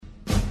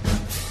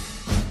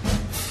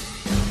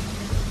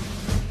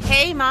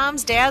Hey,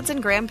 moms, dads,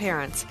 and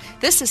grandparents.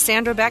 This is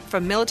Sandra Beck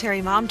from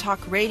Military Mom Talk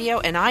Radio,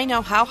 and I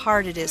know how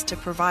hard it is to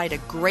provide a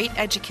great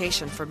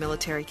education for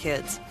military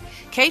kids.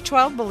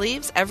 K-12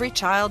 believes every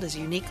child is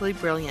uniquely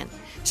brilliant,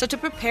 so to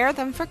prepare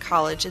them for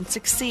college and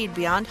succeed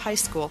beyond high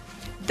school,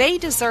 they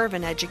deserve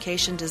an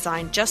education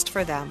designed just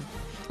for them.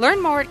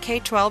 Learn more at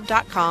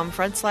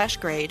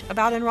k12.com/grade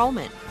about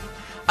enrollment.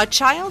 A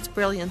child's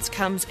brilliance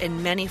comes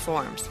in many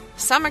forms.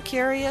 Some are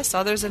curious,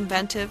 others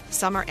inventive,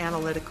 some are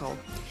analytical.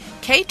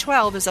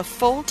 K-12 is a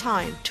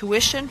full-time,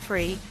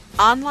 tuition-free,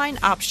 online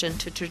option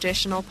to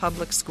traditional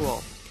public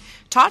school.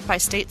 Taught by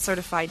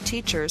state-certified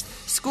teachers,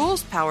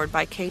 schools powered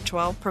by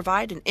K-12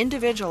 provide an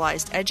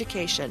individualized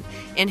education,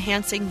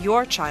 enhancing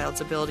your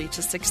child's ability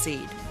to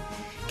succeed.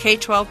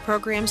 K-12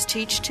 programs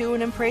teach to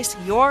and embrace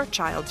your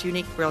child's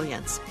unique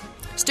brilliance.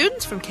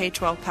 Students from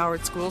K-12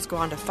 powered schools go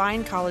on to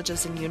fine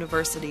colleges and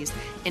universities,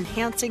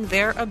 enhancing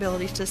their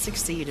ability to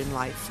succeed in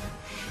life.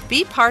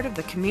 Be part of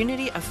the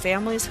community of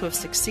families who have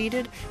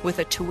succeeded with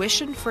a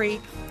tuition-free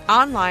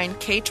online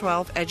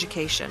K-12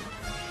 education.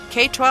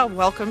 K-12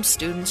 welcomes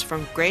students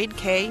from grade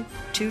K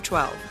to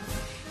 12.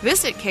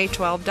 Visit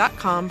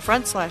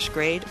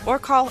k12.com/grade or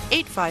call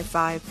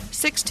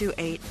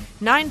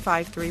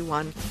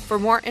 855-628-9531 for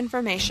more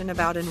information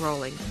about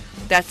enrolling.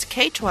 That's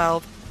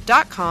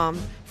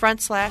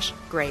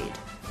k12.com/grade.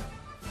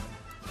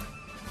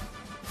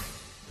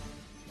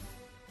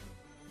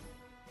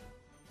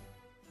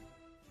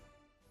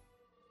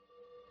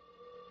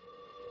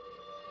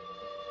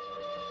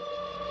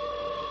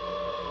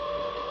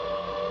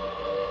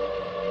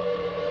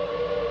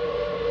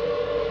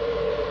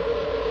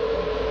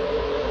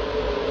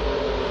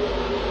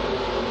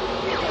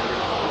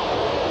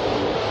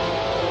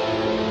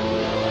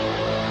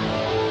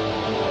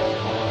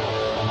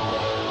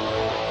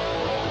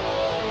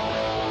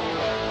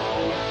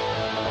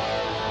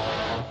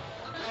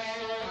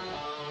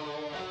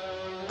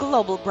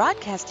 Global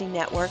Broadcasting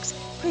Networks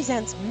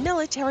presents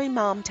Military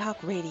Mom Talk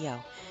Radio.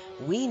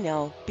 We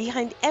know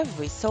behind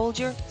every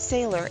soldier,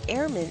 sailor,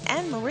 airman,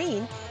 and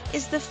Marine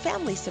is the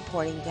family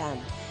supporting them.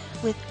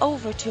 With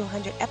over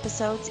 200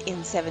 episodes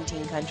in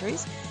 17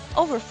 countries,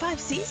 over 5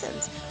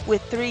 seasons,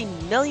 with 3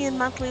 million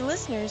monthly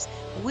listeners,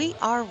 we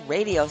are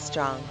radio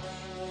strong.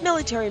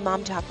 Military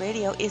Mom Talk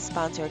Radio is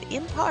sponsored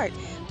in part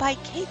by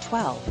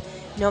K-12.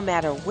 No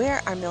matter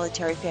where our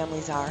military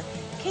families are,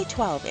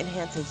 K-12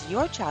 enhances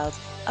your child's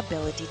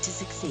ability to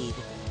succeed.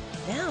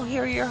 Now,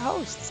 here are your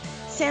hosts,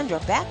 Sandra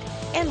Beck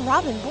and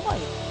Robin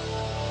Boyd.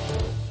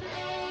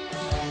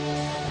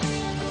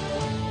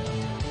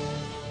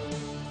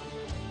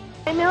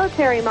 Hi,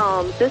 military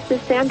moms. This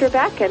is Sandra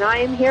Beck, and I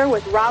am here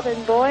with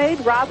Robin Boyd.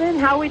 Robin,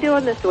 how are we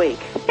doing this week?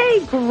 Hey,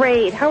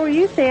 great. How are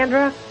you,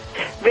 Sandra?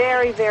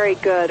 Very, very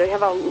good.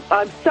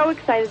 I'm so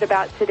excited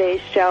about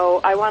today's show.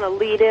 I want to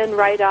lead in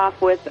right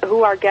off with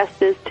who our guest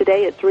is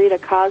today. It's Rita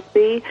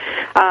Cosby,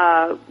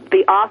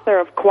 the author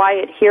of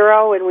Quiet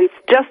Hero, and we've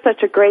just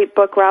such a great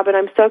book, Robin.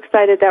 I'm so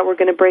excited that we're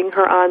going to bring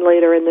her on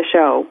later in the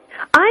show.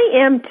 I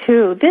am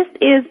too. This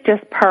is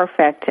just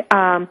perfect.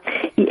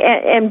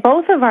 And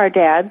both of our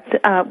dads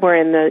were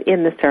in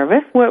the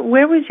service.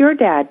 Where was your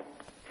dad?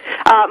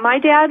 My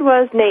dad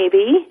was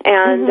Navy,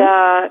 and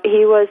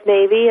he was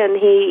Navy, and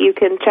you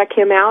can check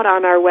him out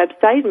on our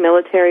website,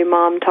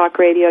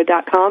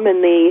 militarymomtalkradio.com,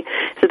 in the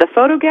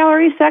photo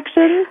gallery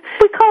section.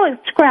 We call it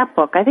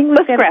scrapbook. I think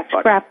we've got a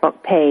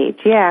scrapbook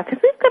page, yeah,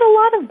 because we've got a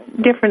lot of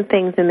different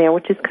things in there,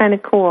 which is kind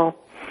of cool.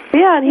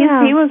 Yeah,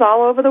 and he was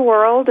all over the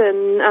world,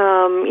 and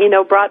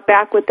brought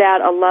back with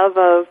that a love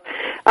of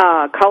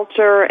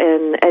culture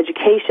and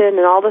education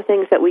and all the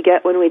things that we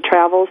get when we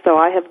travel. So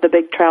I have the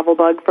big travel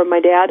bug from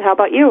my dad. How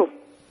about you?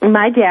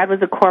 My dad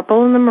was a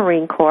corporal in the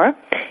Marine Corps.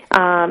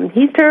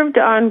 He served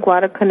on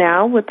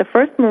Guadalcanal with the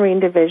 1st Marine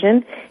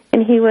Division,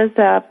 and he was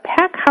a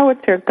pack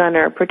howitzer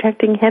gunner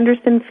protecting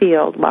Henderson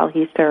Field while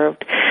he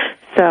served.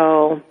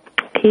 So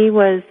he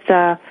was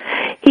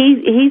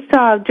he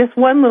saw just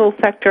one little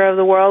sector of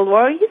the world.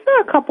 Well, he saw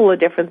a couple of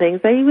different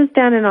things. He was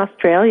down in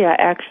Australia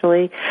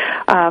actually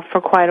for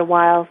quite a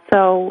while.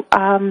 So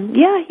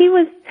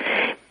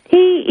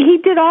he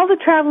did all the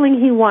traveling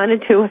he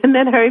wanted to, and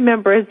then I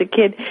remember as a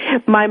kid,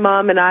 my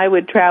mom and I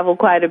would travel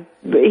quite a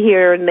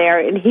here and there,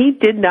 and he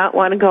did not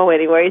want to go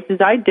anywhere. He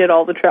says, I did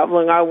all the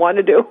traveling I want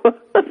to do.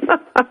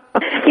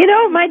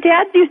 My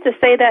dad used to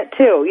say that,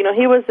 too.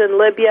 He was in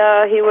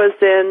Libya, he was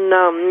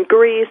in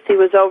Greece,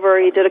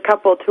 he did a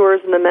couple of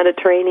tours in the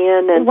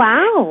Mediterranean. And,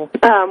 wow.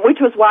 Which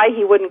was why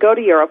he wouldn't go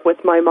to Europe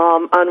with my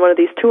mom on one of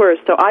these tours,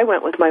 so I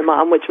went with my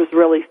mom, which was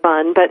really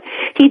fun. But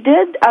he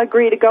did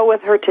agree to go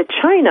with her to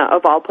China,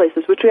 of all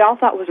places, which we all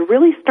thought was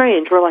really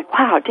strange. We're like,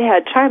 wow,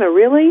 Dad, China,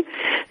 really?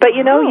 But,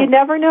 you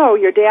never know.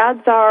 Your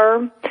dads are,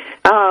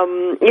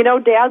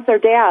 dads are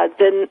dads,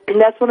 and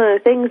that's one of the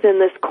things in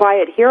this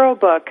Quiet Hero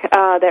book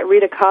that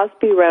Rita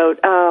Cosby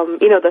wrote.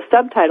 The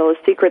subtitle is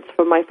Secrets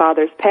from My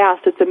Father's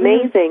Past. It's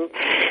amazing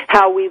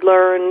how we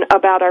learn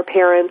about our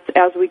parents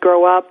as we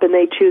grow up, and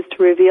they choose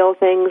to reveal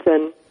things.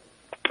 And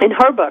in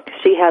her book,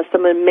 she has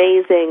some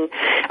amazing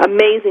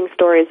amazing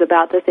stories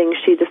about the things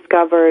she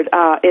discovered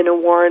in a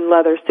worn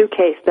leather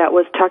suitcase that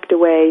was tucked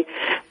away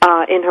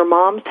in her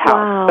mom's house.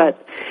 Wow.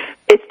 But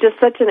it's just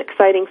such an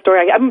exciting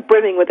story. I'm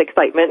brimming with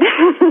excitement.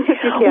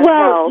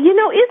 Well, you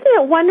know,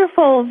 isn't it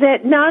wonderful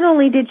that not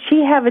only did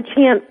she have a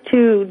chance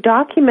to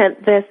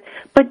document this,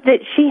 but that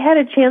she had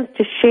a chance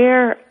to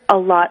share a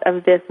lot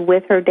of this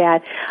with her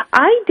dad.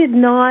 I did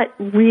not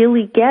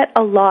really get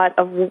a lot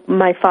of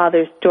my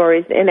father's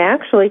stories, and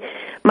actually,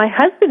 my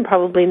husband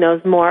probably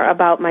knows more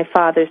about my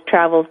father's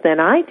travels than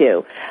I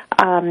do.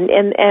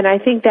 And I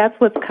think that's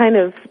what's kind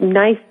of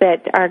nice,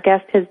 that our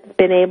guest has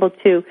been able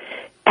to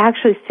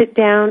actually sit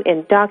down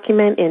and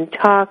document and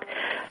talk,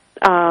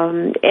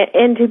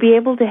 and to be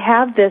able to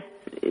have this,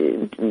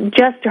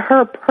 just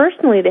her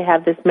personally to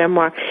have this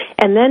memoir,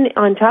 and then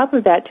on top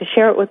of that to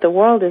share it with the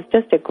world is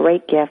just a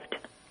great gift.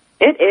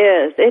 It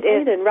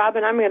is. And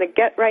Robin, I'm going to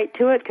get right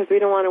to it because we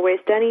don't want to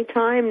waste any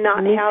time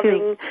not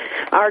having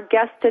our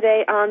guest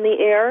today on the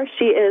air.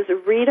 She is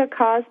Rita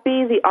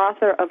Cosby, the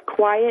author of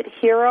Quiet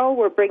Hero.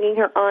 We're bringing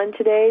her on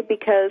today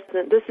because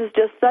this is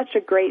just such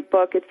a great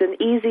book. It's an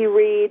easy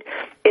read.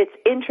 It's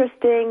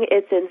interesting.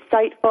 It's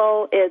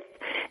insightful. It's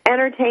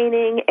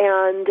entertaining.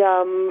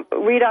 And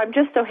Rita, I'm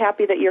just so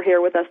happy that you're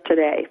here with us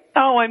today.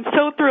 Oh, I'm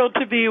so thrilled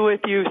to be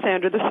with you,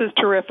 Sandra. This is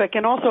terrific.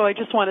 And also, I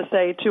just want to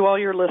say to all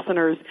your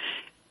listeners,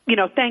 you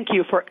know, thank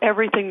you for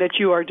everything that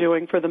you are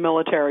doing for the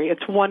military.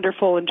 It's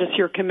wonderful, and just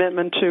your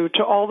commitment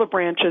to all the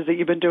branches that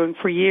you've been doing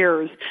for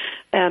years.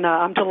 And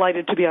I'm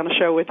delighted to be on the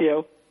show with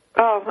you.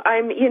 Oh,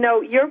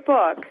 your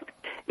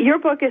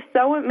book is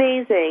so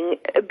amazing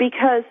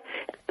because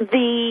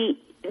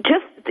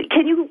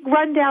can you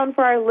run down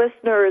for our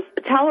listeners,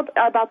 tell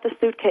about the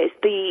suitcase.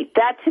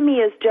 That to me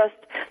is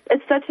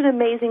it's such an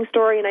amazing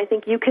story, and I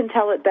think you can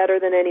tell it better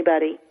than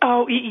anybody.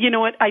 Oh, you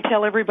know what? I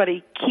tell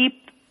everybody, keep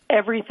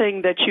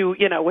everything that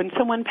you know, when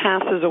someone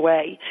passes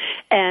away,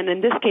 and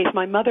in this case,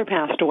 my mother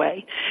passed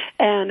away,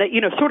 and, you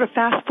know, sort of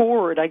fast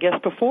forward, I guess,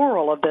 before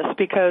all of this,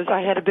 because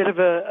I had a bit of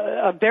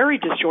a very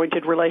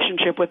disjointed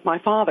relationship with my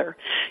father.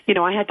 You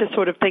know, I had to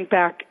sort of think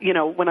back, you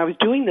know, when I was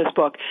doing this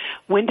book,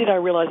 when did I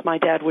realize my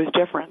dad was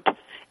different?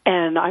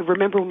 And I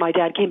remember when my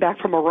dad came back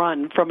from a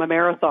run, from a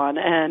marathon,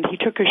 and he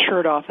took his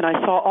shirt off, and I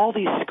saw all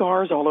these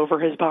scars all over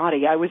his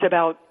body. I was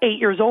about 8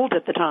 years old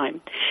at the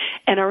time.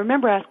 And I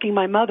remember asking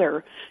my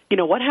mother, you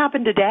know, what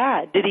happened to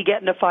Dad? Did he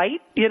get in a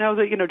fight? You know,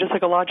 just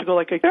like a logical,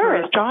 like a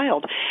curious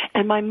child.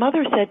 And my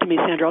mother said to me,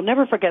 Sandra, I'll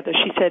never forget this.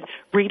 She said,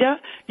 Rita,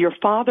 your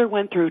father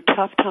went through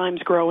tough times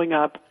growing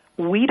up.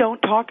 We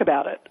don't talk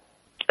about it.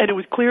 And it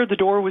was clear the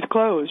door was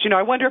closed. You know,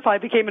 I wonder if I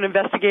became an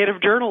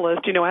investigative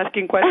journalist, you know,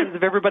 asking questions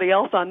of everybody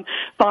else on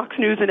Fox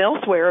News and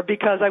elsewhere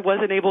because I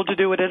wasn't able to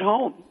do it at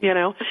home, you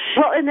know.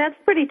 Well, and that's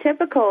pretty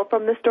typical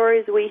from the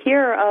stories we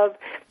hear of,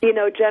 you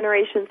know,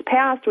 generations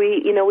past.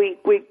 We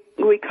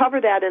cover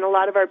that in a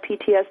lot of our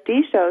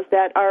PTSD shows,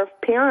 that our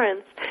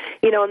parents,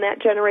 you know, in that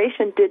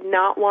generation did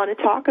not want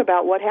to talk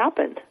about what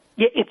happened.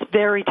 Yeah, it's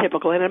very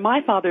typical. And in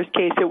my father's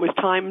case, it was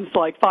times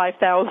like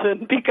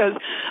 5,000 because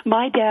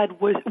my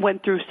dad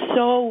went through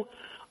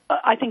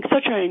I think,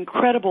 such an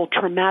incredible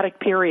traumatic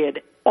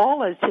period,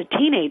 all as a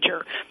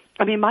teenager.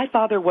 I mean, my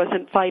father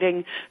wasn't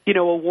fighting, you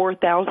know, a war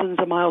thousands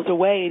of miles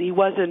away, and he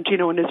wasn't, you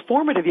know, in his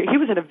formative years. He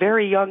was at a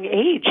very young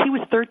age. He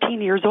was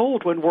 13 years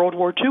old when World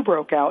War II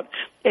broke out,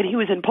 and he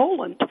was in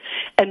Poland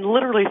and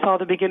literally saw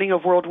the beginning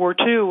of World War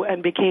II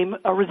and became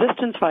a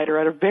resistance fighter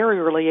at a very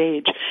early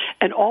age.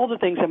 And all the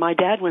things that my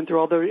dad went through,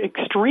 all the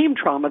extreme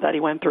trauma that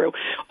he went through,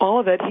 all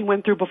of it he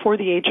went through before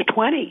the age of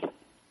 20.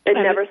 And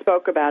never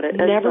spoke about it.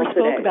 Never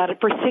spoke about it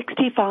for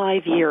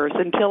 65 years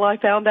until I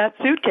found that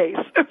suitcase.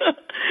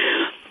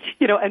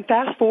 You know, and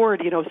fast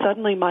forward, you know,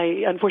 suddenly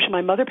unfortunately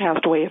my mother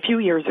passed away a few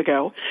years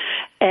ago,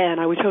 and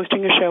I was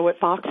hosting a show at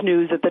Fox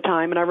News at the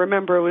time, and I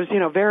remember it was, you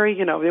know, very,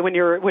 you know, when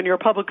you're a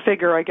public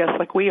figure, I guess,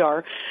 like we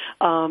are,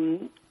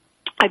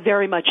 I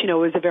very much, you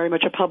know, it was very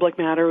much a public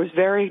matter. It was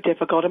very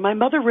difficult, and my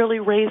mother really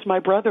raised my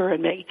brother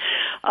and me.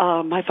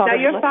 My father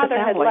now, your father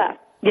had left.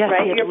 Yes,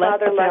 right? He had Your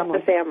father left the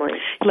family.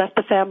 He left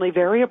the family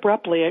very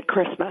abruptly at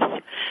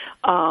Christmas.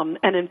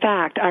 And in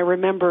fact, I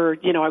remember,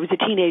 you know, I was a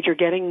teenager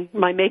getting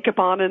my makeup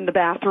on in the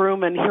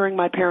bathroom and hearing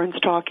my parents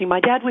talking. My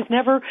dad was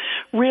never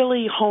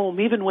really home,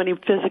 even when he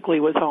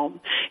physically was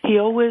home. He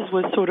always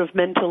was sort of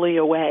mentally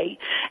away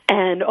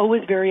and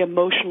always very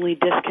emotionally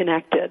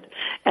disconnected.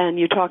 And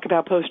you talk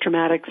about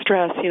post-traumatic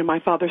stress, you know, my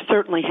father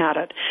certainly had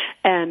it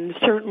and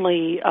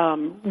certainly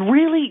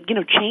really, you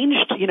know,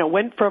 changed, you know,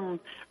 went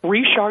from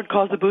Ryszard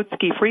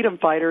Kozybuski, freedom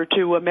fighter,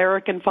 to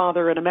American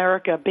father in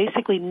America,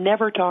 basically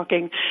never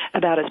talking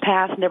about his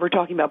past, never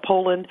talking about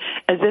Poland,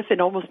 as if it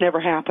almost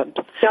never happened.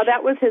 Now,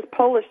 that was his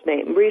Polish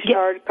name,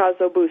 Ryszard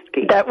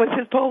Kozybuski. That was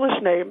his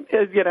Polish name,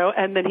 you know,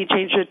 and then he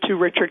changed it to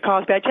Richard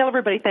Cosby. I tell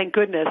everybody, thank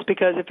goodness,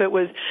 because if it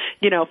was,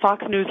 you know,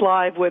 Fox News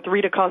Live with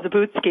Rita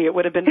Kozybuski, it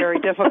would have been very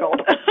difficult.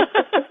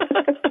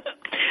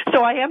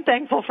 So I am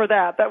thankful for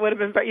that. That would have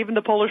been, even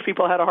the Polish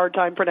people had a hard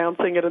time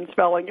pronouncing it and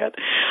spelling it.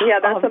 Yeah,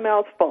 that's a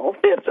mouthful.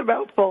 It's a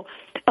mouthful.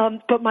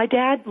 But my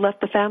dad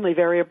left the family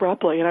very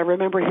abruptly, and I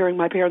remember hearing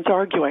my parents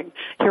arguing.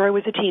 Here I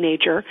was a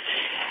teenager,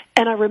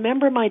 and I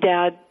remember my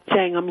dad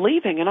saying, I'm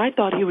leaving, and I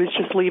thought he was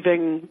just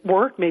leaving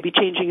work, maybe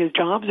changing his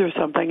jobs or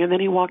something, and then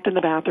he walked in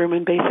the bathroom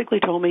and basically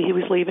told me he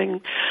was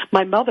leaving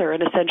my mother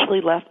and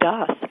essentially left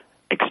us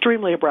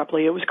extremely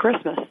abruptly. It was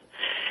Christmas.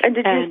 And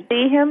did you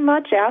see him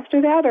much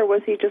after that, or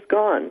was he just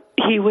gone?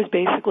 He was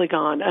basically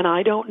gone, and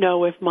I don't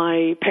know if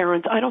I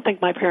don't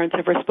think my parents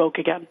ever spoke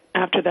again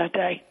after that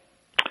day.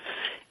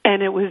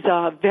 And it was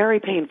very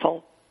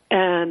painful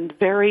and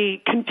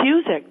very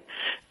confusing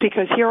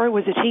because here I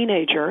was a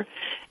teenager,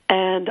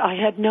 and I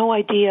had no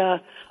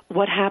idea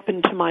what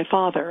happened to my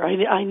father.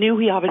 I knew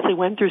he obviously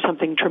went through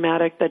something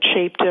traumatic that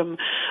shaped him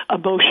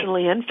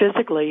emotionally and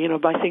physically,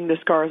 by seeing the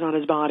scars on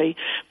his body,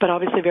 but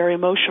obviously very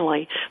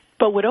emotionally.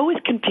 But what always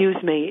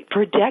confused me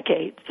for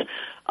decades,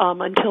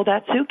 until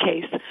that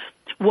suitcase,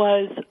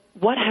 was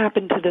what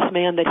happened to this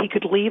man that he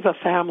could leave a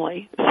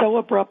family so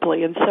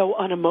abruptly and so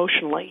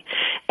unemotionally.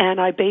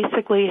 And I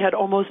basically had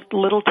almost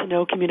little to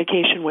no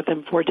communication with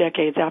him for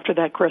decades after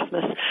that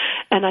Christmas.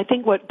 And I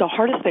think what the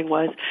hardest thing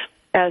was,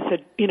 as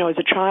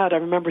a child, I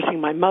remember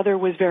seeing my mother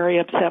was very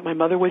upset. My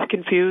mother was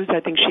confused. I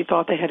think she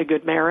thought they had a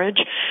good marriage.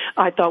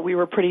 I thought we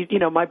were pretty,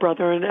 my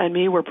brother and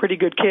me were pretty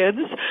good kids.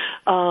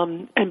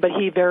 But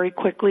he very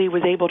quickly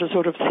was able to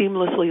sort of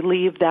seamlessly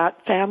leave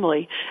that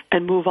family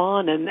and move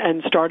on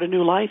and start a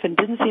new life and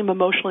didn't seem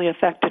emotionally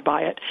affected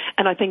by it.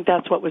 And I think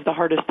that's what was the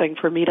hardest thing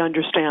for me to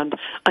understand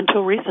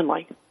until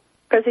recently.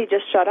 Because he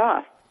just shut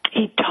off.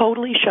 He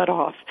totally shut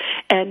off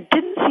and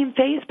didn't seem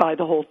fazed by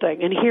the whole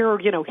thing. And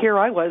here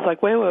I was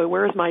like, wait,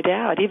 where's my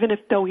dad? Even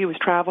though he was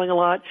traveling a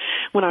lot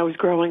when I was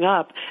growing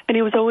up. And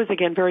he was always,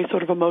 again, very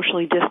sort of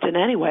emotionally distant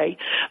anyway.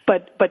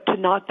 But to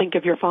not think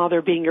of your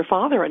father being your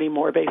father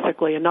anymore,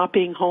 basically, and not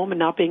being home and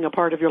not being a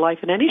part of your life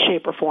in any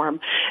shape or form.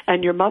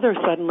 And your mother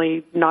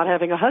suddenly not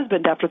having a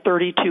husband after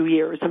 32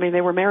 years. I mean,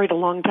 they were married a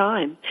long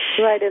time.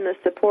 Right, and the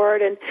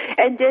support. And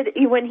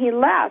when he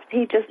left,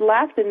 he just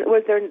left, and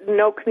was there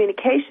no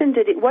communication?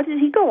 What did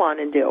he go on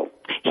and do?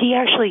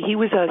 He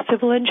was a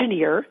civil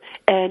engineer,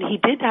 and he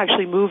did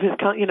actually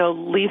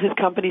leave his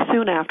company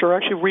soon after, or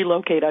actually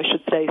relocate, I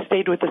should say,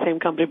 stayed with the same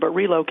company but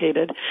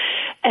relocated.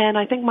 And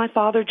I think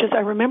I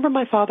remember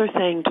my father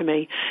saying to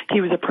me,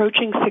 he was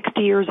approaching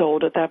 60 years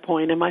old at that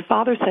point, and my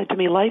father said to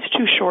me, life's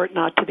too short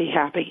not to be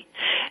happy,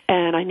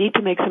 and I need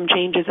to make some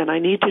changes, and I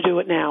need to do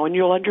it now, and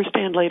you'll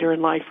understand later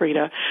in life,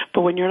 Rita,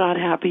 but when you're not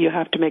happy, you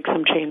have to make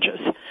some changes.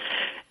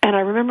 And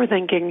I remember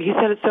thinking, he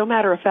said it so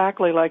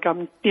matter-of-factly, like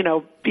I'm,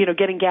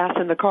 getting gas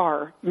in the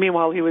car.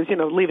 Meanwhile, he was,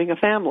 leaving a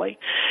family.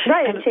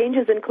 Right, and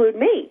changes include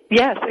me.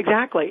 Yes,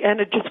 exactly. And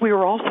we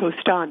were all so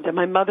stunned. And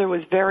my mother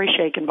was very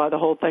shaken by the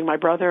whole thing. My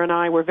brother and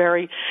I were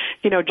very,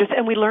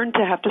 and we learned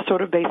to have to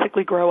sort of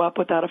basically grow up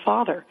without a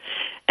father.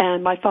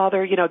 And my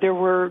father, there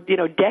were,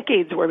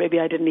 decades where maybe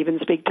I didn't even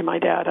speak to my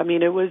dad. I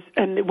mean,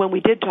 and when we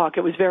did talk,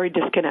 it was very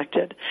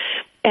disconnected.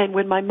 And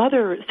when my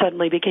mother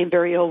suddenly became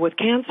very ill with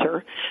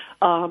cancer,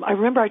 I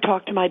remember I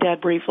talked to my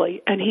dad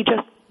briefly, and he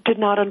just did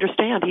not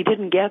understand. He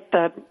didn't get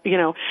that,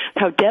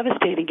 how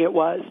devastating it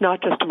was,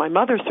 not just to my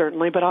mother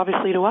certainly, but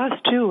obviously to us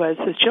too as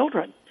his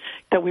children,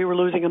 that we were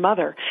losing a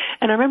mother.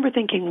 And I remember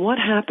thinking, what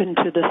happened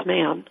to this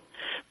man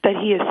that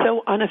he is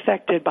so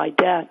unaffected by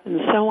death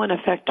and so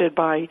unaffected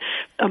by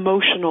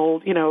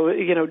emotional,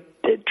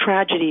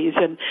 tragedies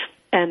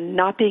and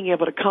not being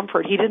able to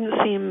comfort. He didn't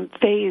seem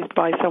fazed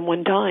by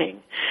someone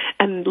dying,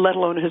 and let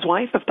alone his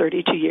wife of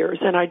 32 years.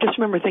 And I just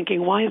remember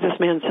thinking, why is this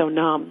man so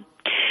numb?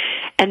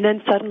 And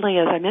then suddenly,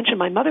 as I mentioned,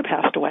 my mother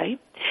passed away,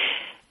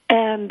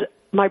 and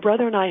my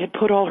brother and I had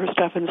put all her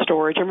stuff in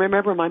storage. And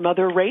remember, my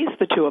mother raised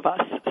the two of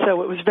us,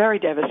 so it was very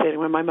devastating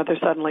when my mother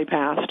suddenly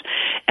passed.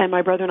 And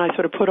my brother and I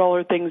sort of put all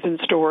her things in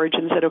storage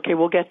and said, okay,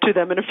 we'll get to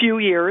them in a few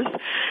years.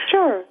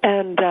 Sure.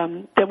 And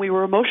then we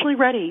were emotionally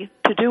ready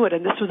to do it,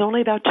 and this was only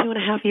about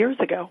 2.5 years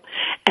ago.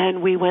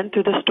 And we went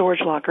through the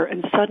storage locker,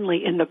 and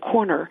suddenly in the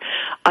corner,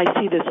 I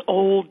see this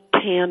old,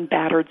 tan,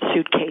 battered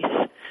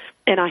suitcase.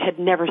 And I had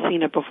never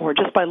seen it before.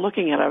 Just by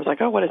looking at it, I was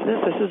like, oh, what is this?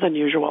 This is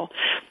unusual.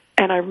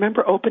 And I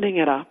remember opening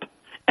it up,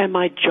 and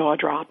my jaw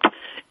dropped.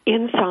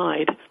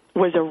 Inside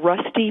was a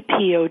rusty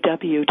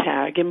POW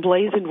tag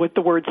emblazoned with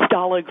the word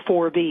Stalag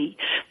 4B.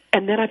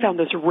 And then I found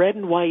this red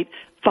and white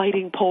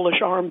fighting Polish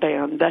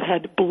armband that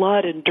had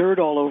blood and dirt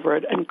all over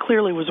it and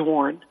clearly was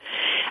worn.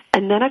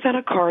 And then I found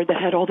a card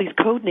that had all these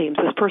code names.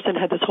 This person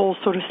had this whole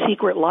sort of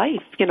secret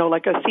life,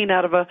 like a scene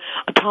out of a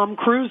Tom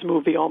Cruise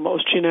movie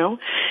almost,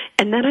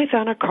 And then I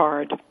found a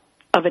card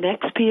of an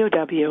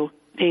ex-POW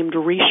named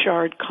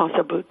Ryszard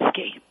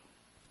Kosabutsky.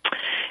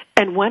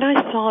 And when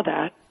I saw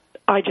that,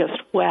 I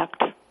just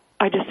wept.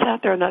 I just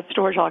sat there in that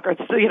storage locker.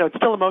 It's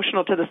still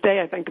emotional to this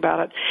day, I think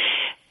about it.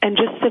 And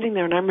just sitting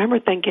there, and I remember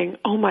thinking,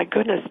 oh my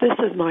goodness, this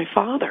is my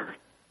father.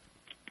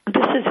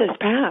 This is his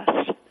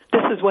past.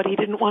 This is what he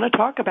didn't want to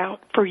talk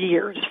about for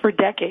years, for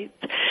decades.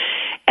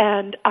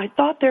 And I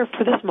thought there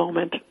for this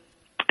moment,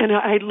 and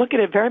I look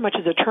at it very much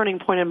as a turning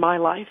point in my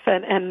life,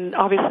 and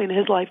obviously in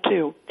his life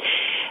too.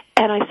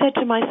 And I said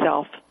to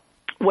myself,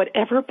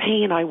 whatever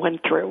pain I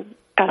went through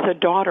as a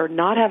daughter,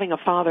 not having a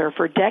father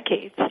for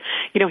decades,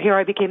 here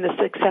I became this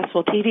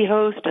successful TV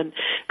host and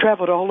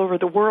traveled all over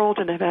the world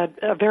and have had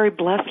a very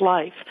blessed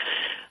life.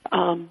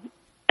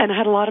 And I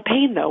had a lot of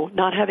pain, though,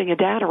 not having a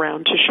dad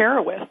around to share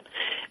it with.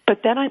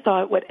 But then I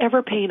thought,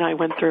 whatever pain I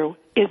went through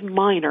is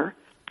minor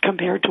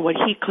compared to what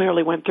he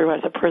clearly went through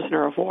as a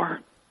prisoner of war.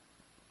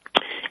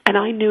 And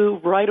I knew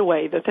right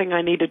away the thing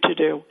I needed to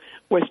do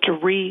was to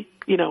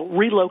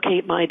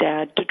relocate my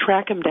dad, to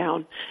track him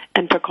down,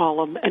 and to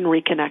call him and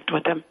reconnect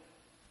with him.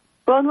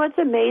 Well, and what's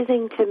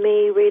amazing to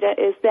me, Rita,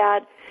 is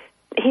that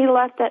he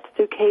left that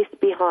suitcase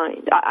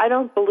behind. I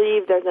don't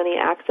believe there's any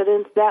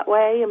accidents that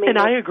way. And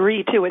I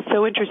agree, too. It's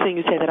so interesting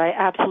you say that. I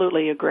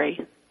absolutely agree.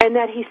 And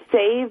that he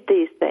saved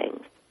these things.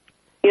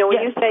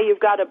 When you say you've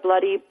got a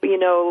bloody,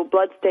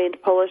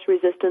 blood-stained Polish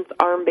resistance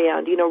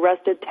armband,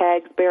 rusted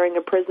tags bearing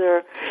a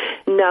prisoner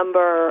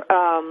number,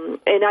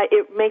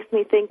 it makes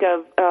me think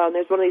of,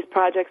 there's one of these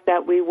projects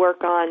that we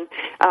work on,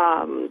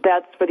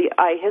 that's for the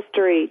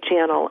iHistory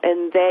channel,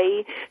 and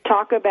they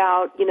talk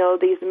about,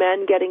 these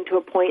men getting to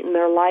a point in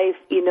their life,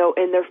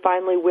 and they're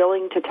finally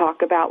willing to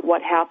talk about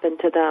what happened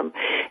to them,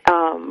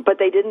 but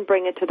they didn't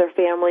bring it to their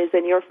families,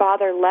 and your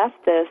father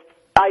left this,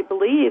 I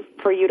believe,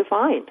 for you to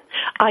find.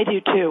 I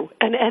do, too.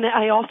 And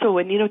I also,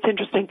 it's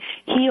interesting,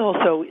 he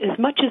also, as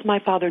much as my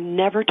father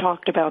never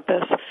talked about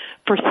this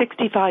for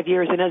 65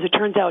 years, and as it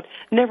turns out,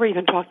 never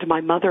even talked to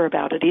my mother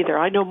about it either.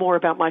 I know more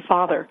about my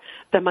father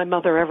than my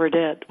mother ever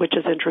did, which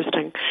is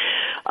interesting.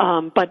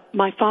 But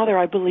my father,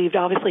 I believe,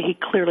 obviously he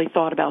clearly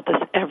thought about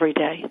this every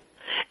day.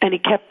 And he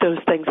kept those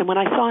things. And when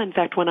I saw, in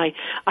fact, when I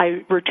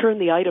returned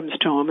the items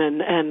to him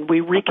and we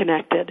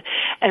reconnected,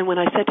 and when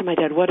I said to my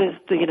dad, why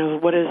didn't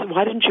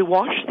you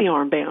wash the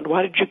armband?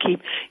 Why did you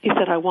keep, he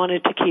said, I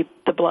wanted to keep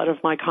the blood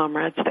of my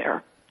comrades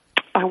there.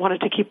 I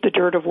wanted to keep the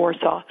dirt of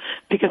Warsaw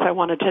because I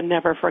wanted to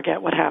never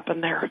forget what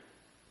happened there.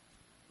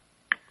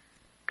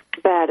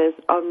 That is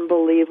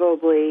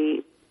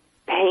unbelievably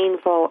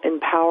painful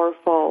and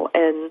powerful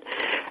and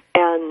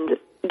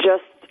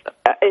just,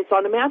 it's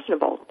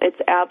unimaginable. It's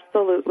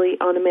absolutely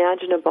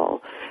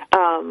unimaginable.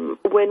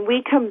 When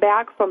we come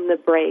back from the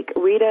break,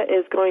 Rita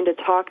is going to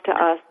talk to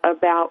us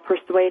about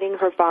persuading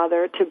her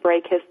father to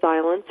break his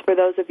silence. For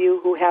those of you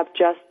who have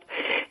just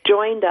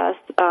joined us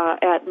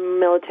at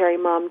Military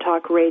Mom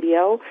Talk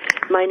Radio,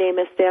 my name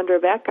is Sandra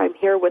Beck. I'm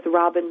here with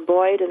Robin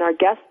Boyd, and our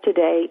guest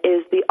today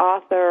is the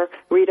author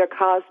Rita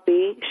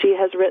Cosby. She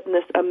has written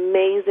this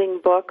amazing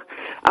book,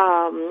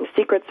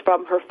 Secrets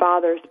from Her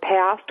Father's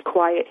Past,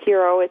 Quiet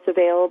Hero. It's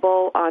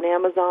available on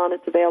Amazon.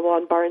 It's available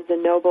on Barnes &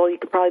 Noble. You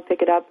could probably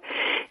pick it up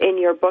in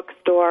your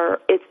bookstore.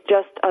 It's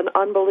just an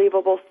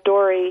unbelievable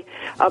story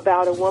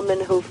about a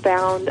woman who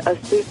found a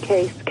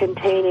suitcase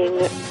containing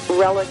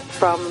relics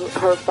from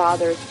her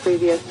father's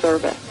previous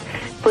service.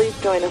 Please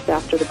join us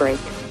after the break.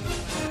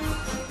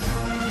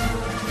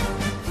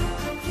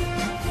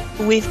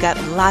 We've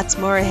got lots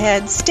more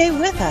ahead. Stay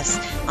with us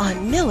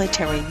on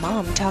Military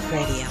Mom Talk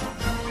Radio.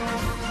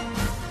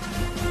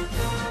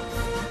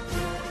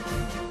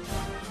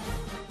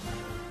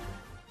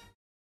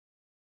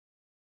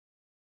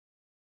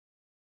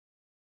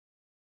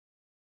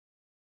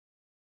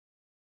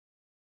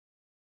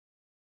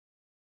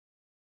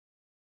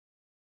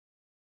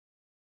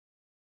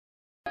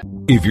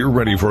 If you're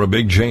ready for a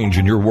big change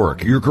in your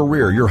work, your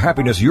career, your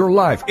happiness, your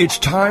life, it's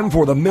time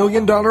for the $1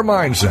 Million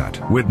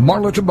Mindset with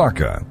Marla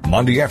Tabaka.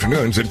 Monday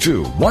afternoons at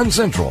 2, 1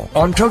 Central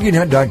on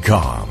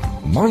TogiNet.com.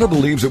 Marla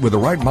believes that with the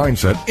right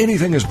mindset,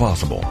 anything is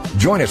possible.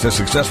 Join us as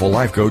successful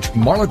life coach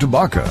Marla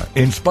Tabaka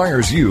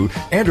inspires you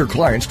and her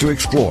clients to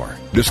explore,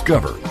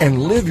 discover,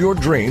 and live your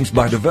dreams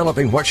by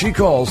developing what she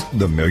calls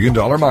the $1 Million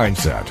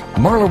Mindset.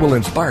 Marla will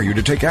inspire you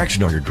to take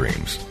action on your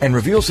dreams and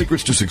reveal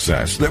secrets to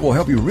success that will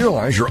help you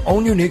realize your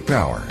own unique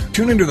power.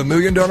 Tune into the $1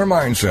 Million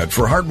Mindset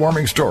for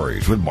heartwarming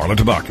stories with Marla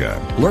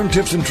Tabaka. Learn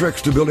tips and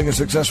tricks to building a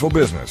successful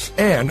business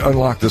and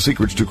unlock the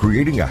secrets to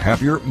creating a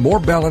happier, more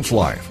balanced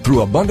life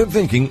through abundant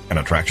thinking and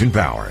attraction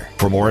power.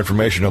 For more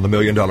information on the $1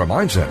 Million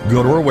Mindset,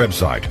 go to our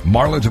website,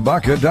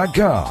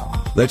 marlatabaka.com.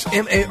 That's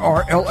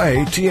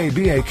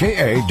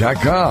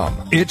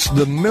MarlaTabaka.com. It's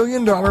the $1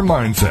 Million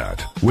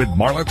Mindset with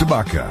Marla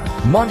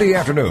Tabaka. Monday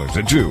afternoons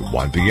at 2,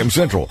 1 p.m.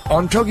 Central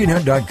on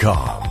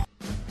TogiNet.com.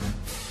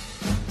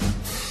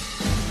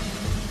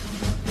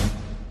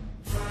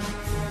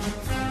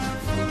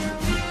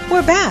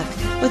 We're back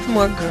with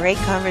more great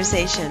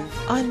conversation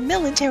on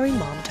Military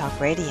Mom Talk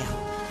Radio.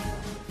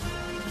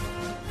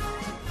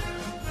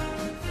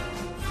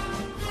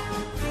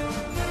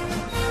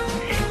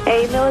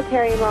 Hey,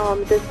 Military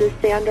Moms, this is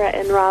Sandra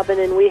and Robin,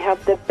 and we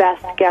have the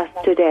best guest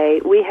today.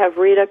 We have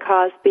Rita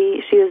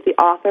Cosby. She is the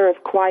author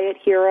of Quiet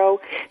Hero,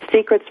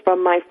 Secrets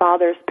from My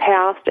Father's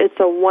Past. It's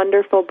a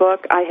wonderful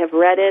book. I have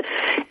read it,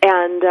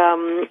 and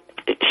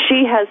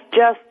she has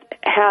just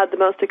had the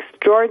most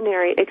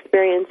extraordinary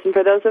experience. And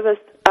for those of us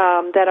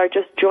that are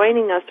just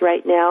joining us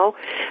right now,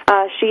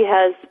 she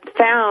has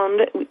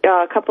found,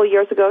 a couple of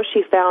years ago,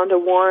 she found a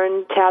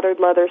worn,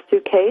 tattered leather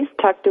suitcase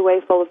tucked away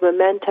full of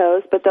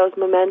mementos, but those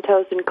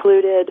mementos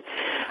included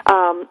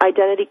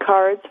identity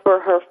cards for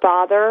her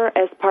father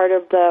as part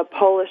of the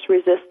Polish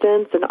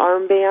resistance, an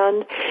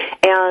armband,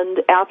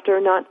 and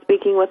after not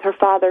speaking with her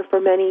father for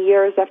many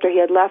years after he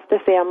had left the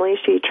family,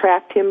 she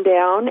tracked him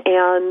down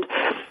and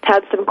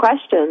had some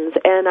questions.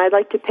 And I'd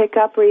like to pick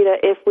up, Rita,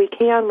 if we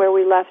can, where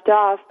we left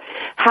off.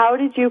 How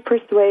did you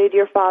persuade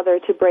your father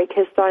to break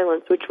his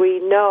silence, which we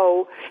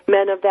know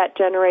men of that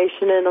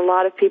generation and a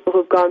lot of people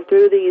who've gone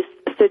through these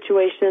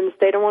situations,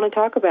 they don't want to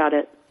talk about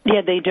it?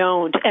 Yeah, they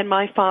don't. And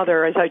my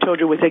father, as I told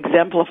you, was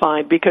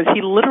exemplified because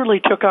he literally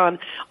took on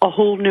a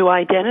whole new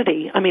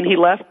identity. I mean, he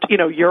left,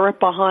 Europe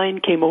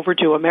behind, came over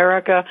to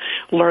America,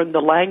 learned the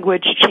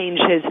language,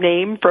 changed his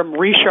name from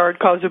Ryszard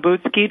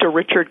Kozabutsky to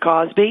Richard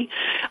Cosby.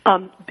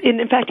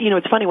 In fact,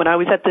 it's funny, when I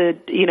was at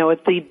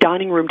the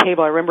dining room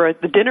table, I remember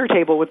at the dinner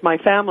table with my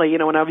family,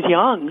 when I was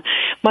young,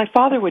 my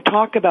father would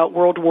talk about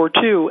World War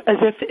II as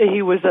if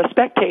he was a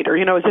spectator,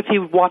 as if he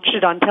watched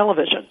it on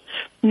television,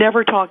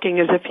 never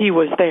talking as if he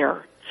was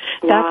there.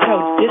 That's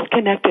how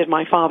disconnected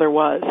my father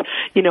was,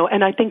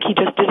 and I think he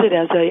just did it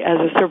as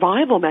a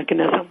survival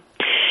mechanism.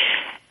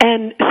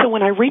 And so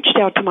when I reached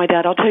out to my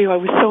dad, I'll tell you, I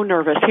was so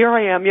nervous. Here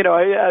I am,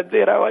 I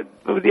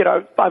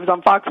was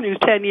on Fox News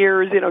 10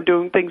 years,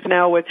 doing things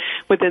now with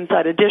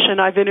Inside Edition.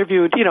 I've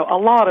interviewed, a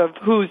lot of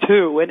who's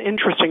who and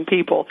interesting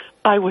people.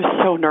 I was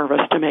so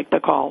nervous to make the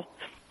call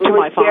to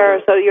my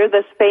father. So you're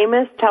this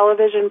famous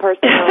television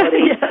personality,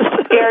 yes.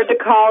 Scared to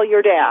call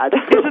your dad.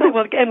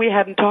 And we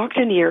hadn't talked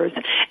in years.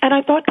 And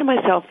I thought to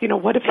myself,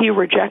 what if he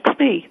rejects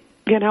me?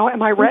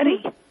 Am I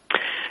ready?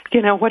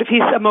 What if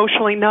he's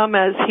emotionally numb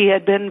as he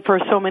had been for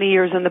so many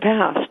years in the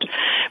past?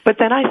 But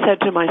then I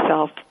said to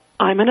myself,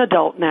 I'm an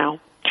adult now,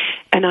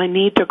 and I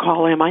need to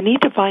call him. I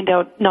need to find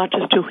out not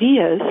just who he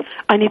is,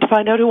 I need to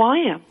find out who I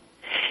am.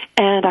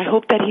 And I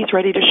hope that he's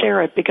ready to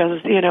share it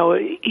because,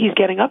 he's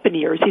getting up in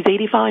years. He's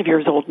 85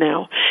 years old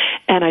now.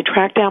 And I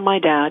tracked down my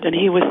dad, and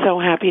he was so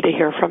happy to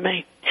hear from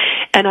me.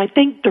 And I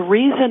think the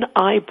reason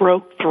I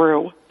broke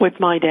through with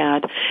my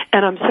dad,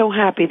 and I'm so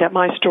happy that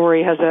my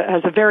story has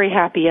a very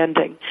happy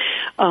ending,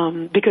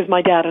 because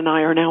my dad and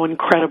I are now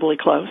incredibly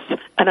close.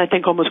 And I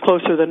think almost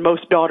closer than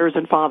most daughters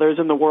and fathers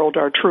in the world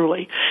are,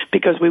 truly,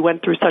 because we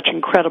went through such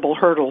incredible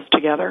hurdles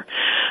together,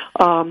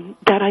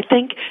 that I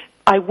think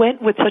I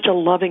went with such a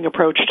loving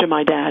approach to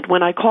my dad.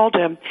 When I called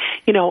him,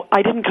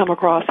 I didn't come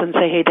across and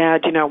say, hey,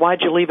 Dad,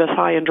 why'd you leave us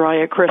high and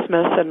dry at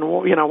Christmas? And,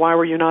 why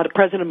were you not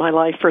present in my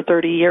life for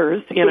 30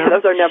 years? Yeah,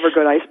 those are never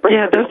good icebreakers.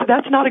 Yeah,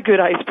 that's not a good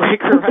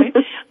icebreaker, right?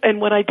 And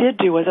what I did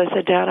do was I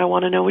said, Dad, I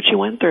want to know what you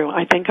went through.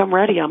 I think I'm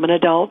ready. I'm an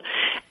adult,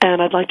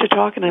 and I'd like to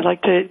talk, and I'd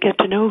like to get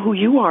to know who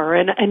you are.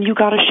 And you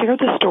got to share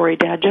this story,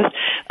 Dad.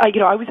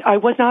 I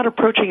was not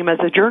approaching him as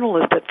a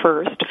journalist at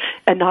first,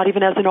 and not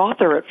even as an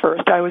author at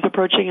first. I was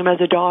approaching him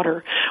as a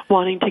daughter,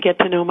 wanting to get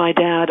to know my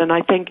dad. And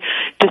I think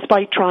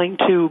despite trying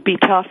to be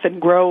tough and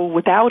grow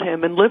without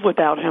him and live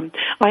without him,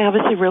 I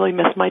obviously really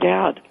miss my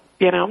dad,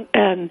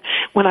 And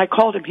when I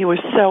called him, he was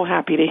so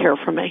happy to hear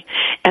from me.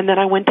 And then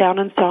I went down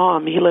and saw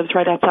him. He lives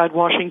right outside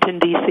Washington,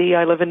 D.C.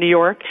 I live in New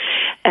York.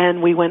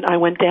 And I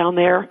went down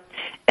there,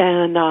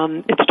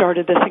 and it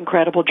started this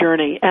incredible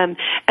journey. And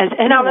as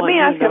anyone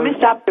now, let me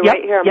stop you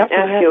right here. I'm going to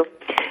ask you,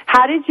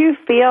 how did you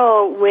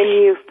feel when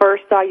you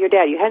first saw your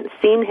dad? You hadn't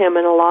seen him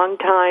in a long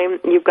time.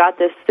 You've got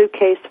this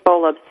suitcase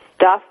full of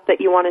stuff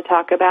that you want to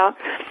talk about.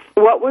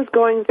 What was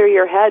going through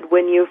your head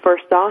when you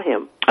first saw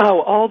him?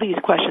 Oh, all these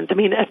questions. I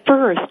mean, at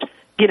first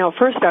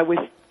I was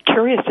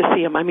curious to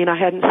see him. I mean, I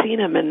hadn't seen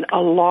him in a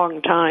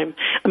long time.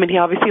 I mean, he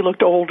obviously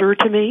looked older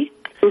to me.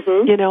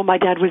 Mm-hmm. My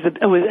dad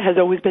has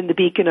always been the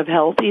beacon of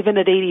health. Even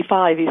at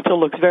 85, he still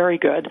looks very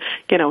good.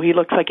 He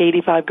looks like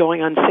 85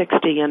 going on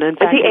 60. And in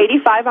fact, is he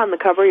 85 on the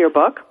cover of your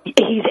book?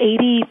 He's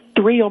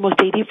 83, almost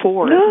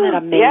 84. Isn't that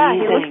amazing? Yeah,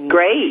 he looks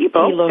great. You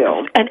both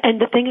do.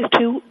 And the thing is,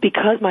 too,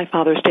 because my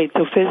father stayed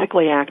so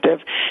physically active,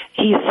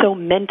 he's so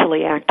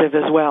mentally active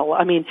as well.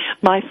 I mean,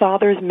 my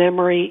father's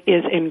memory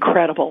is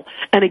incredible.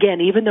 And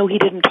again, even though he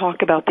didn't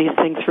talk about these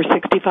things for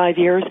 65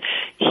 years,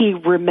 he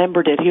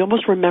remembered it. He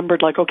almost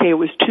remembered, like, okay, it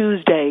was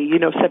Tuesday,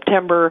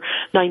 September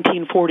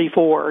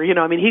 1944.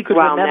 I mean, he could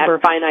remember.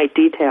 That finite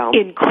detail.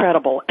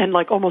 Incredible. And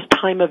like almost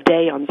time of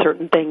day on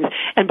certain things.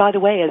 And by the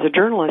way, as a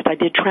journalist, I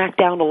did track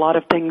down a lot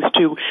of things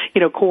to,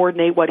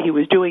 coordinate what he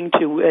was doing,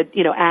 to,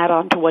 add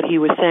on to what he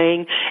was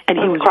saying. And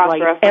he was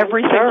right.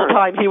 Every single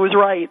time he was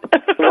right.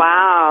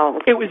 Wow.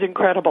 It was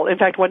incredible. In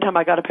fact, one time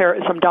I got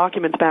some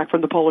documents back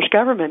from the Polish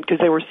government because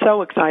they were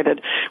so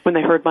excited when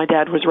they heard my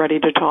dad was ready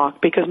to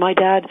talk, because my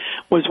dad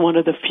was one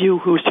of the few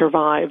who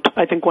survived,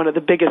 I think one of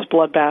the biggest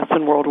bloodbaths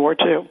in World War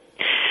II.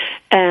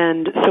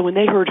 And so when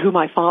they heard who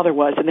my father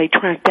was, and they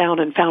tracked down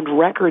and found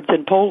records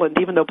in Poland,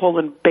 even though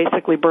Poland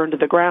basically burned to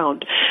the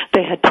ground,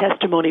 they had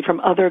testimony from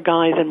other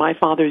guys in my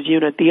father's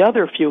unit, the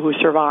other few who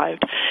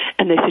survived.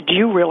 And they said, do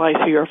you realize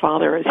who your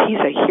father is? He's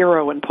a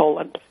hero in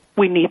Poland.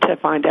 We need to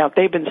find out.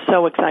 They've been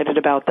so excited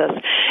about this.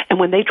 And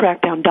when they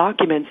tracked down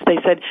documents, they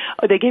said,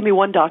 they gave me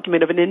one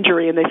document of an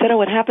injury, and they said,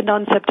 it happened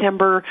on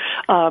September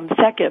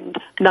 2nd,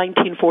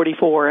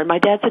 1944. And my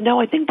dad said,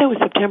 no, I think that was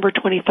September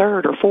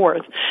 23rd or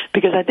 4th,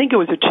 because I think it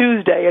was a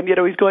Tuesday. And,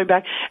 he's going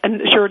back.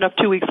 And sure enough,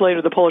 2 weeks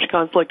later, the Polish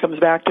consulate comes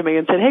back to me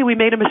and said, hey, we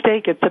made a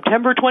mistake. It's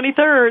September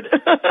 23rd.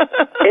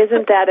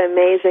 Isn't that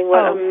amazing?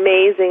 What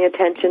amazing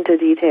attention to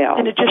detail.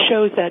 And it just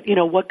shows that,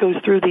 what goes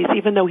through these,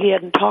 even though he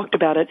hadn't talked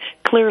about it,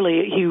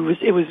 clearly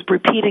it was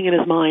repeating in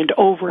his mind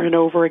over and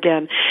over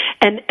again.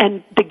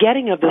 And the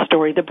getting of the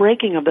story, the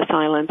breaking of the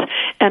silence.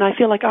 And I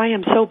feel like I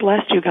am so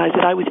blessed, you guys,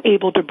 that I was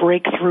able to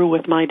break through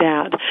with my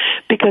dad.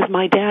 Because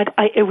my dad,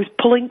 it was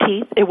pulling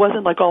teeth. It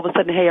wasn't like all of a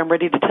sudden, hey, I'm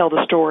ready to tell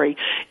the story.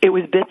 It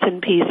was bits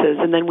and pieces,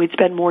 and then we'd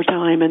spend more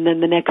time, and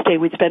then the next day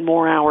we'd spend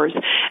more hours.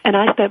 And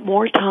I spent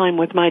more time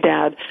with my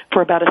dad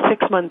for about a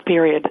 6-month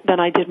period than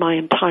I did my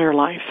entire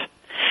life.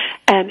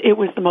 And it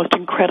was the most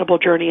incredible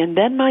journey. And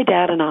then my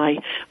dad and I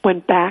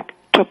went back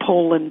to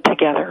Poland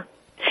together.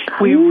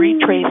 We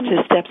retraced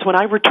his steps. When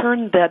I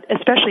returned that,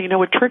 especially,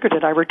 what triggered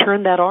it, I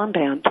returned that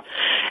armband.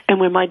 And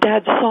when my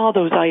dad saw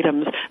those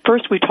items,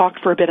 first we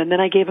talked for a bit, and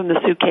then I gave him the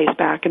suitcase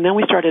back, and then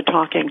we started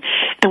talking.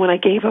 And when I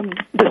gave him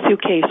the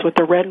suitcase with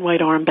the red and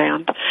white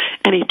armband,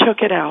 and he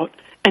took it out,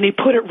 and he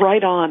put it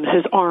right on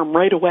his arm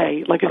right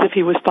away, like as if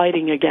he was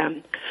fighting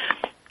again.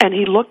 And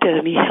he looked at it,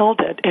 and he held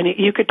it, and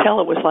you could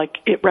tell it was like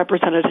it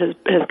represented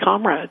his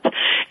comrades.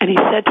 And he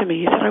said to me,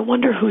 he said, I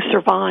wonder who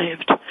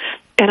survived.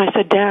 And I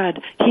said,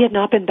 Dad, he had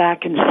not been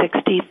back in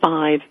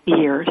 65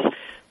 years.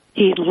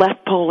 He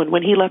left Poland.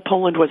 When he left,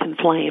 Poland was in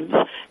flames.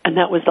 And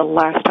that was the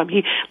last time.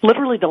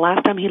 The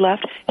last time he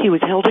left, he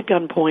was held at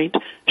gunpoint,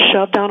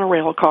 shoved on a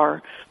rail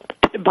car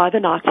by the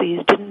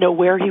Nazis, didn't know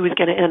where he was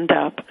going to end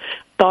up,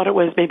 thought it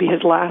was maybe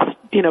his last,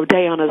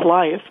 day on his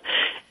life.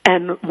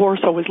 And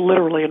Warsaw was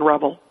literally in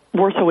rubble.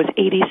 Warsaw was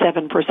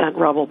 87%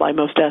 rubble by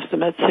most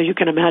estimates, so you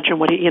can imagine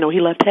what he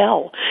left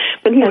hell.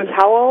 And he was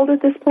how old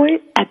at this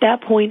point? At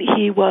that point,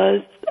 he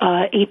was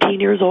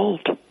 18 years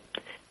old.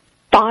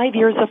 5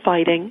 years of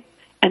fighting,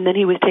 and then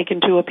he was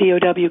taken to a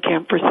POW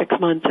camp for 6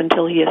 months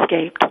until he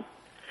escaped.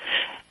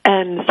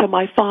 And so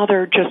my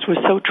father just was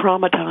so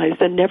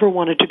traumatized and never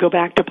wanted to go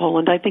back to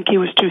Poland. I think he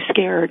was too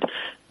scared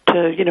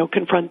to,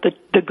 confront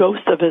the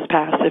ghosts of his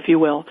past, if you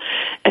will.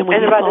 And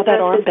when he saw that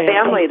armband, his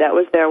family that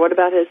was there. What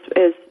about his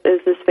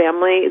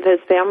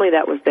family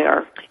that was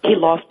there? He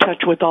lost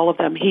touch with all of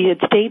them. He had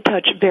stayed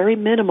touch very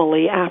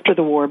minimally after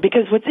the war,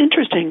 because what's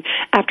interesting,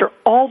 after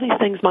all these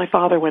things my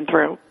father went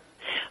through,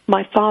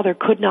 my father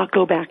could not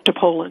go back to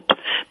Poland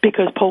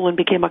because Poland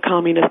became a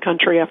communist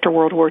country after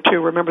World War II.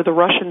 Remember, the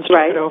Russians took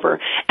it over.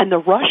 And the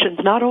Russians,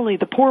 not only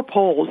the poor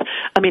Poles,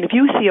 if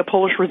you see a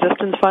Polish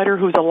resistance fighter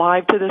who's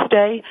alive to this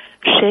day,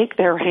 shake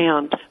their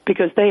hand,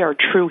 because they are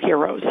true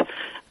heroes.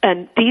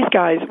 And these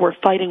guys were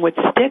fighting with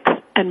sticks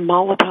and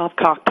Molotov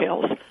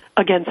cocktails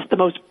against the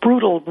most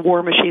brutal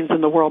war machines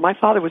in the world. My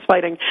father was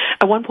fighting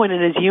at one point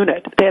in his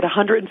unit. They had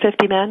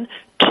 150 men.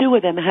 2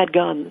 of them had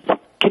guns.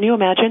 Can you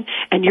imagine?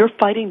 And you're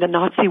fighting the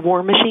Nazi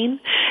war machine?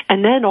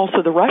 And then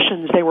also the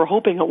Russians, they were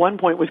hoping at one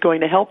point was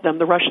going to help them.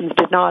 The Russians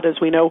did not, as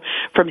we know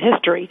from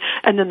history.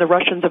 And then the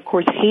Russians, of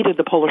course, hated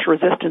the Polish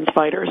resistance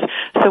fighters.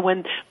 So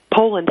when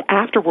Poland,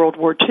 after World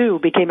War II,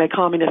 became a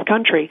communist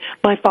country,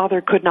 my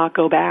father could not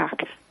go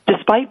back.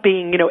 Despite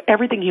being,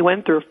 everything he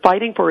went through,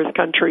 fighting for his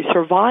country,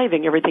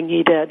 surviving everything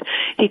he did,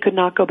 he could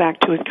not go back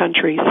to his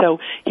country. So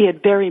he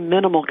had very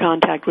minimal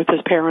contact with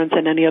his parents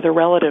and any other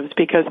relatives,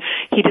 because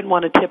he didn't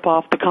want to tip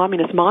off the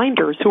communist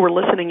minders who were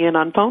listening in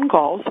on phone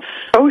calls.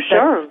 Oh,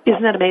 sure.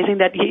 Isn't that amazing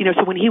that,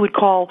 so when he would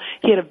call,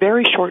 he had a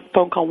very short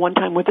phone call one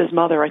time with his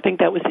mother. I think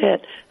that was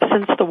it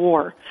since the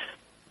war,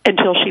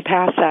 until she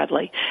passed,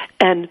 sadly.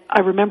 And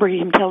I remember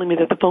him telling me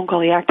that the phone call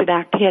he had to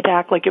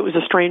act like it was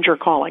a stranger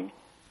calling.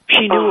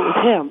 She knew it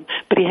was him,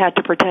 but he had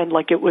to pretend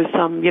like it was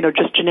some,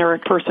 just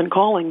generic person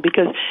calling,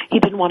 because he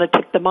didn't want to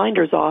tip the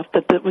minders off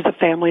that it was a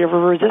family of a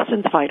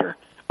resistance fighter,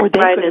 or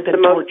they could have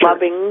been tortured.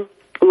 The most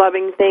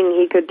loving thing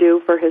he could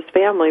do for his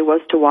family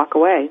was to walk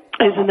away.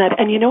 Isn't that?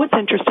 And what's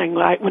interesting?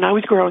 When I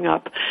was growing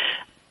up,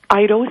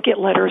 I'd always get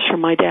letters from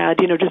my dad,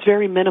 just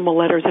very minimal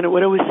letters, and it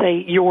would always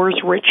say,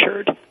 "Yours,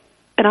 Richard."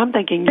 And I'm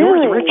thinking,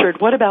 "Yours, Richard?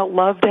 What about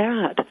Love,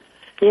 Dad?"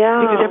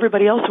 Yeah. Because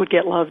everybody else would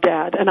get Love,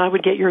 Dad, and I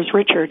would get Yours,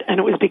 Richard. And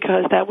it was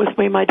because that was the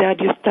way my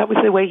dad that was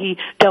the way he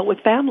dealt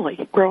with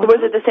family growing up.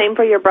 Was it the same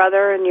for your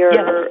brother and your...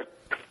 Yes.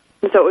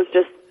 So it was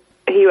just,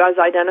 he was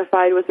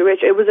identified with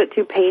Richard. Was it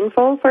too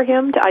painful for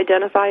him to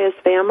identify as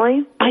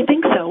family? I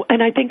think so.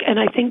 And I think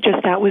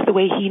just that was the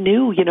way he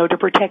knew, to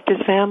protect his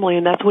family,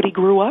 and that's what he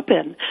grew up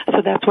in.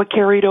 So that's what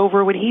carried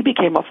over when he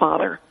became a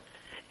father.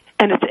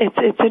 And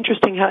it's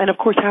interesting how, and of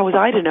course, how was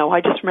I to know? I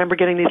just remember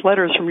getting these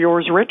letters from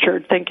Yours,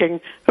 Richard, thinking,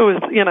 who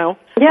is, Yeah,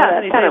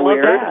 that's kind of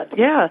weird. Dad.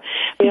 Yeah.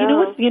 But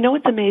you know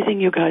what's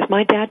amazing, you guys?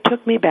 My dad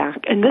took me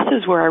back, and this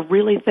is where I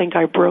really think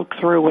I broke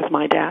through with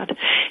my dad.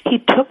 He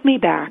took me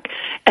back,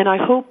 and I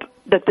hope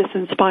that this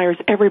inspires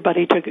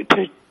everybody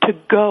to to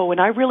go,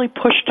 and I really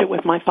pushed it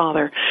with my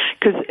father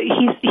because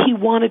he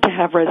wanted to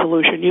have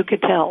resolution, you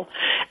could tell.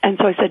 And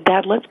so I said,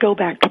 Dad, let's go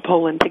back to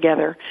Poland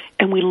together.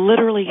 And we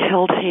literally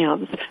held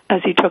hands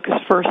as he took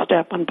his first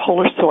step on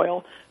Polish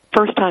soil.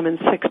 First time in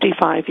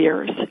 65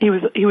 years. He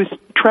was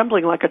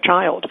trembling like a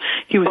child.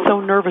 He was so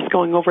nervous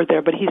going over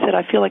there, but he said,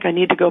 I feel like I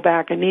need to go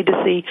back. I need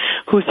to see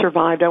who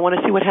survived. I want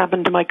to see what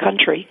happened to my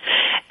country.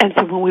 And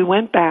so when we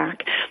went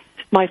back,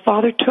 my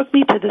father took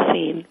me to the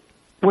scene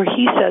where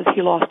he says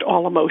he lost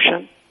all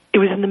emotion. It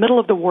was in the middle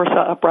of the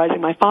Warsaw Uprising.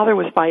 My father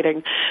was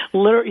fighting.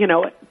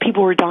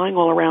 People were dying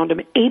all around him.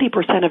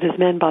 80% of his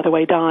men, by the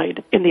way,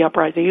 died in the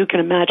uprising. You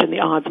can imagine the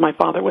odds my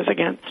father was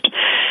against.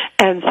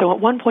 And so at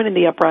one point in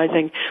the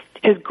uprising,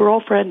 his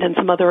girlfriend and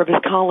some other of his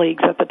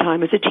colleagues at the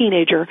time, as a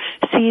teenager,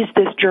 seized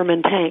this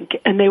German tank,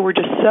 and they were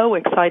just so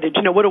excited.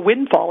 What a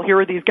windfall. Here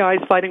are these guys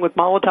fighting with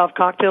Molotov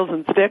cocktails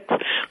and sticks,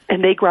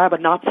 and they grab a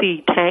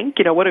Nazi tank.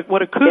 What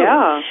a coup.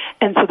 Yeah.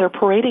 And so they're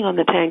parading on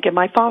the tank, and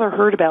my father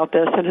heard about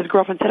this, and his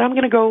girlfriend said, I'm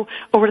going to go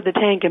over to the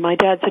tank, and my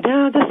dad said,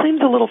 this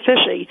seems a little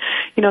fishy.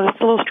 It's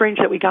a little strange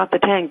that we got the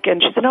tank.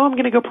 And she said, no, I'm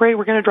going to go parade.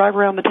 We're going to drive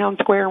around the town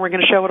square, and we're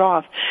going to show it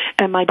off.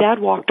 And my dad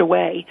walked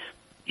away.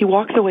 He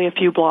walks away a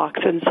few blocks,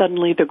 and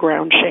suddenly the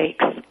ground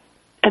shakes,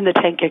 and the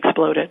tank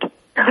exploded.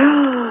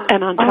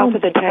 And on top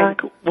of the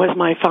tank was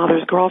my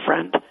father's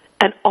girlfriend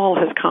and all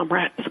his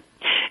comrades.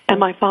 And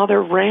my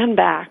father ran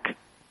back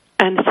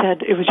and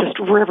said it was just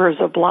rivers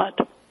of blood.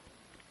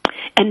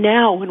 And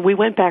now, when we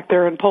went back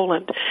there in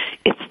Poland,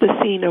 it's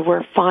the scene of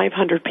where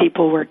 500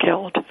 people were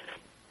killed.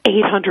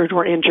 800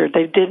 were injured.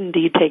 They did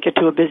indeed take it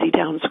to a busy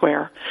town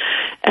square,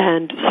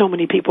 and so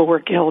many people were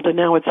killed. And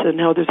now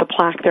there's a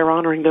plaque there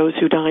honoring those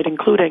who died,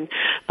 including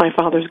my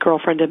father's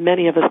girlfriend and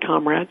many of his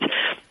comrades.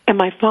 And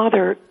my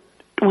father,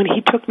 when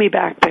he took me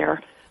back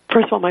there,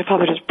 first of all, my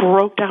father just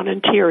broke down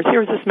in tears.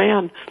 Here's this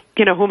man,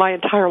 who my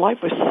entire life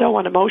was so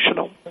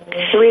unemotional.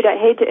 Rita, I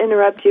hate to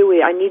interrupt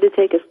you. I need to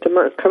take a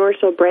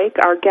commercial break.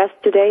 Our guest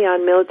today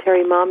on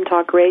Military Mom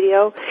Talk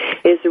Radio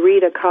is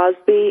Rita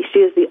Cosby. She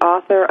is the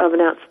author of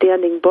an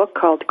outstanding book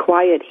called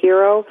Quiet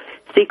Hero,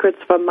 Secrets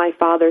from My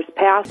Father's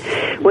Past.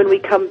 When we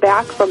come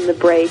back from the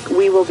break,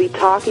 we will be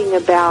talking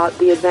about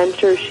the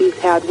adventure she's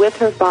had with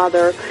her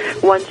father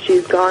once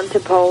she's gone to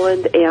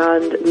Poland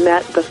and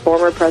met the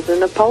former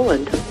president of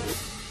Poland.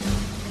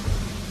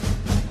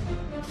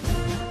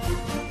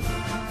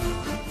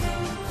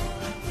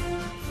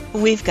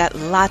 We've got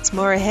lots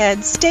more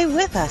ahead. Stay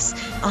with us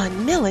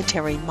on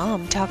Military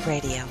Mom Talk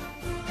Radio.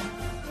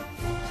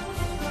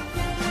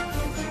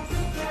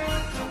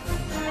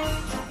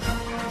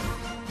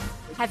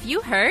 Have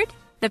you heard?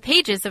 The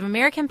pages of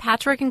American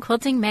Patchwork and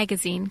Quilting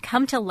magazine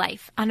come to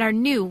life on our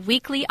new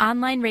weekly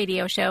online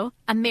radio show,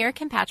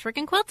 American Patchwork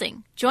and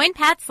Quilting. Join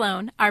Pat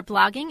Sloan, our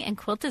blogging and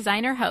quilt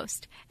designer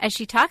host, as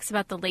she talks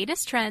about the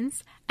latest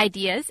trends,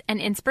 ideas, and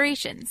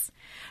inspirations.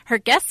 Her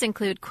guests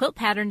include quilt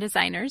pattern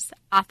designers,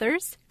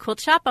 authors, quilt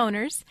shop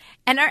owners,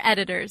 and our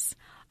editors,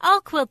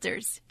 all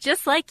quilters,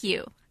 just like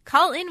you.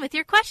 Call in with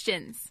your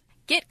questions.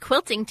 Get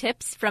quilting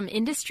tips from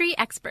industry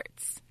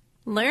experts.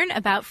 Learn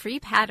about free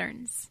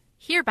patterns.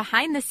 Hear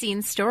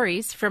behind-the-scenes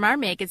stories from our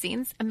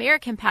magazines,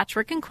 American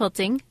Patchwork and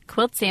Quilting,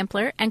 Quilt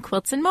Sampler, and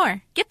Quilts and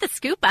More. Get the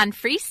scoop on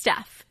free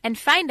stuff and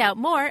find out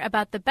more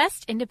about the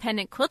best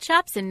independent quilt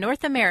shops in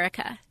North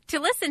America. To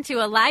listen to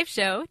a live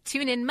show,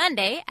 tune in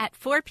Monday at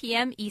 4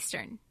 p.m.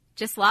 Eastern.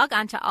 Just log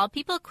on to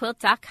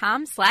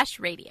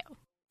allpeoplequilt.com/radio.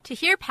 To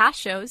hear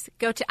past shows,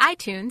 go to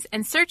iTunes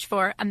and search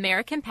for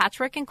American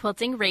Patchwork and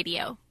Quilting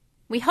Radio.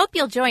 We hope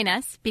you'll join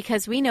us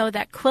because we know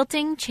that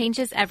quilting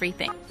changes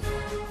everything.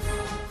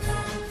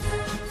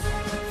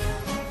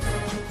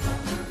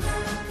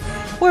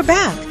 We're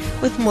back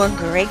with more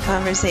great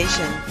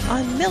conversation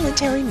on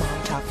Military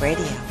Mom Talk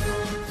Radio.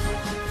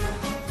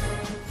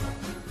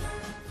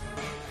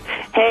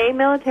 Hey,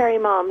 Military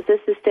Moms, this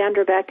is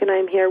Sandra Beck, and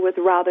I'm here with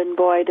Robin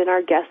Boyd, and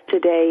our guest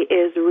today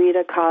is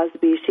Rita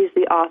Cosby. She's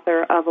the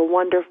author of a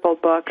wonderful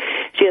book.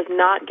 She has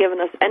not given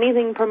us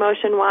anything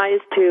promotion-wise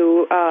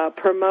to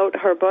promote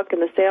her book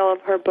and the sale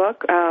of her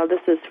book.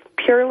 This is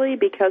purely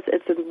because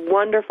it's a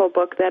wonderful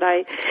book that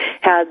I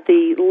had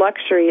the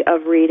luxury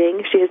of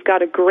reading. She has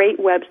got a great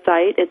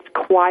website. It's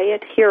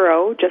Quiet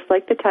Hero, just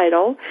like the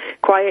title,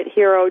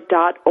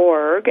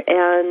 quiethero.org,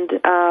 and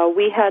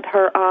we had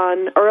her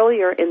on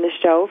earlier in the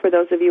show. For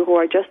those of you who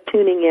are just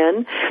tuning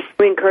in,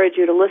 we encourage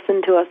you to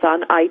listen to us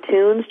on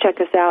iTunes.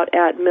 Check us out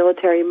at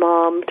Military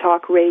Mom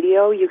Talk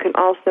Radio. You can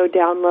also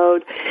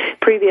download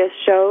previous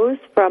shows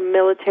from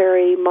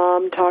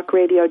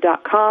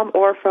MilitaryMomTalkRadio.com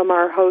or from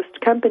our host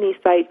company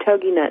site,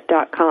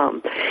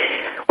 TogiNet.com.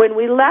 When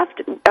we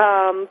left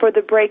for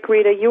the break,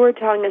 Rita, you were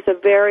telling us a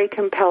very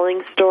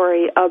compelling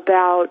story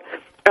about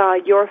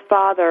your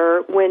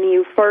father when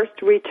you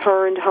first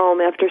returned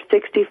home after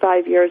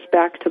 65 years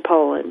back to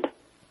Poland.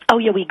 Oh,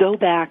 yeah, we go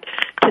back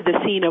to the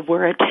scene of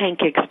where a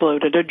tank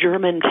exploded, a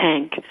German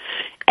tank.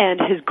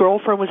 And his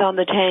girlfriend was on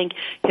the tank.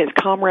 His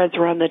comrades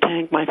were on the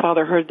tank. My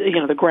father heard,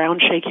 the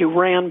ground shake. He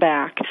ran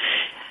back.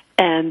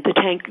 and the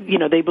tank,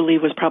 they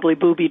believe was probably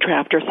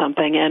booby-trapped or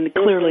something, and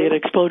clearly it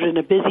exploded in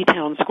a busy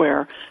town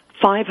square.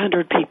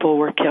 500 people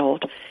were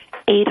killed,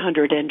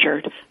 800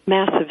 injured,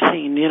 massive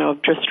scene,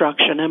 of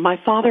destruction. And my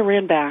father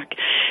ran back,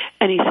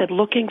 and he said,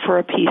 looking for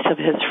a piece of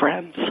his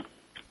friends.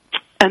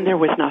 And there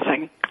was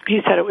nothing.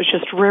 He said it was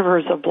just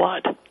rivers of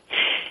blood.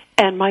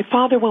 And my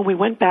father, when we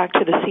went back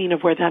to the scene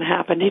of where that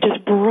happened, he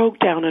just broke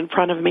down in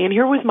front of me. And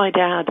here was my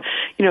dad,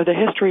 the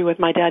history with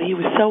my dad. He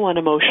was so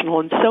unemotional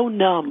and so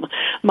numb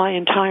my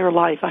entire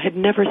life. I had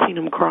never seen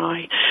him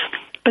cry.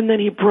 And then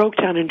he broke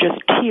down in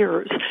just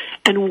tears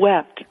and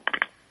wept,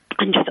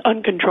 and just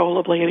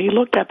uncontrollably. And he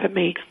looked up at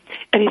me,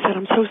 and he said,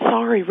 I'm so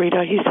sorry,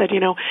 Rita. He said,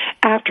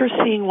 after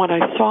seeing what I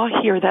saw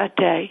here that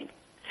day,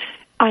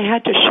 I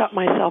had to shut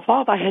myself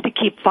off. I had to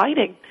keep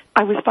fighting.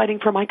 I was fighting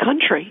for my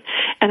country,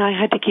 and I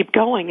had to keep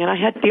going. And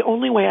the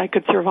only way I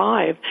could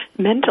survive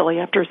mentally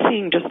after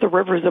seeing just the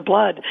rivers of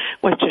blood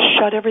was to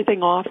shut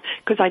everything off,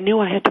 because I knew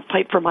I had to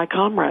fight for my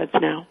comrades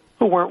now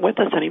who weren't with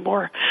us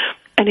anymore.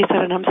 And he said,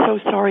 and I'm so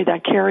sorry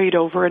that carried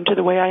over into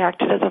the way I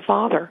acted as a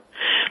father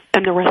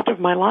and the rest of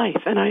my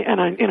life, and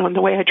and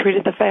the way I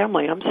treated the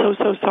family. I'm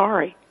so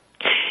sorry.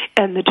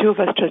 And the two of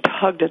us just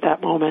hugged at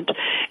that moment,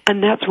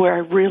 and that's where I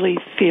really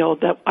feel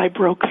that I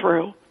broke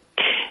through.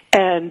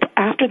 And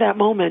after that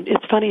moment,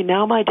 it's funny,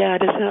 now my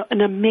dad is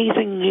an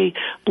amazingly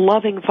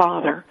loving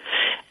father.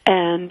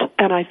 And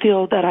I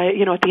feel that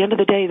at the end of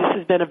the day, this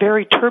has been a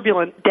very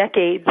turbulent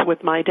decades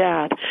with my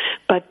dad.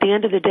 But at the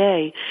end of the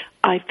day,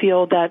 I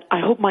feel that I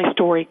hope my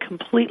story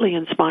completely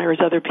inspires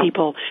other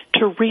people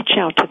to reach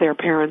out to their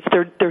parents,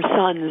 their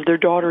sons, their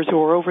daughters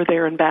who are over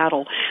there in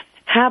battle.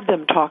 Have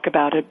them talk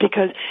about it,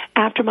 because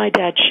after my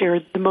dad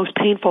shared the most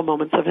painful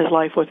moments of his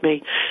life with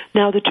me,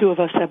 now the two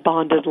of us have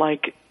bonded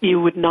like you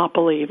would not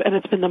believe, and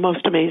it's been the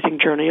most amazing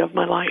journey of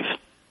my life.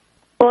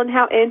 Well, and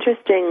how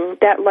interesting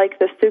that, like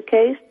the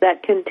suitcase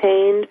that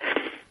contained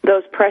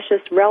those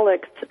precious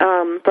relics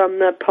from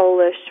the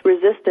Polish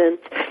resistance,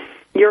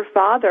 your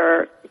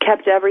father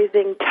kept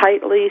everything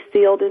tightly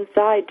sealed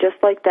inside, just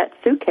like that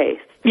suitcase.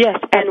 Yes,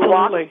 and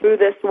walked through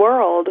this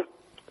world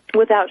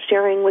without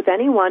sharing with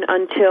anyone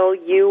until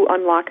you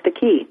unlock the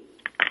key.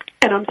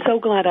 And I'm so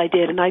glad I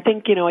did. And I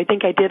think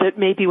I did it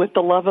maybe with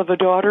the love of a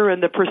daughter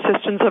and the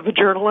persistence of a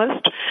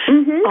journalist.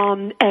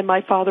 Mm-hmm. And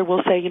my father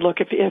will say, look,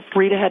 if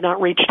Rita had not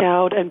reached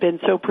out and been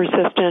so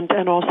persistent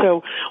and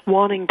also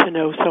wanting to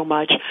know so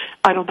much,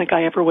 I don't think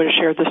I ever would have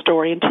shared the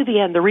story. And to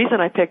the end, the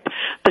reason I picked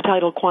the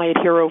title Quiet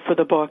Hero for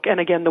the book, and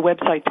again, the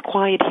website's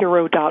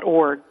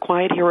quiethero.org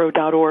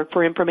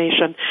for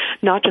information,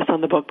 not just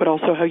on the book, but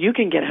also how you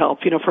can get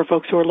help, for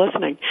folks who are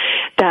listening,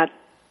 that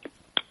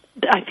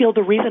I feel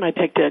the reason I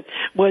picked it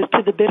was,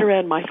 to the bitter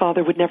end, my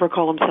father would never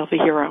call himself a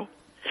hero.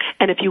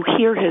 And if you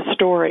hear his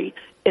story,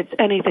 it's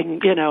anything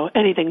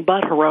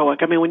but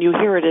heroic. I mean, when you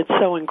hear it, it's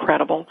so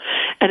incredible.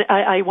 And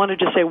I wanted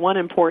to say one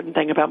important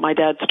thing about my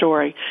dad's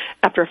story.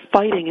 After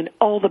fighting in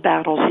all the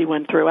battles he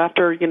went through,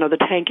 after, the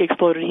tank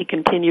exploded, he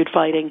continued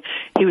fighting.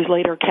 He was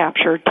later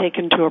captured,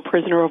 taken to a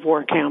prisoner of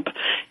war camp.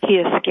 He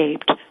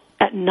escaped.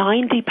 At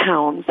 90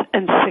 pounds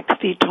and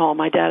 6 feet tall,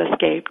 my dad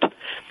escaped.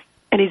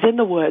 And he's in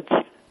the woods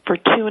for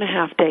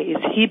 2.5 days.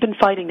 He'd been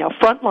fighting now,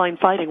 frontline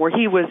fighting, where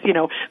he was,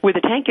 where the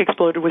tank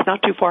exploded was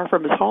not too far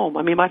from his home.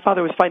 I mean, my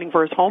father was fighting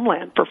for his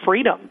homeland, for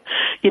freedom,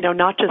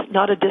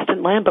 not a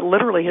distant land, but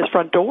literally his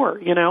front door,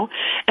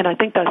 And I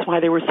think that's why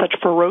they were such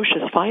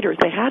ferocious fighters.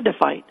 They had to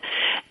fight.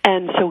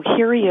 And so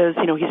here he is,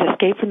 he's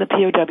escaped from the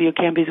POW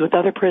camp. He's with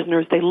other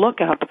prisoners. They look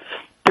up.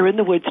 They're in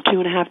the woods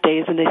 2.5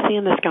 days, and they see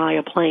in the sky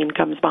a plane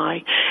comes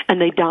by, and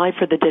they dive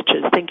for the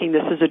ditches, thinking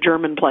this is a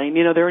German plane.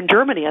 They're in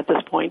Germany at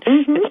this point.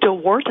 Mm-hmm. It's still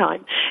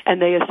wartime,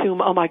 and they assume,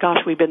 oh my gosh,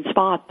 we've been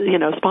spotted.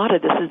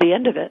 This is the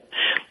end of it.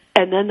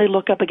 And then they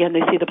look up again,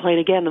 they see the plane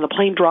again, and the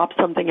plane drops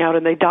something out,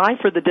 and they dive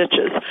for the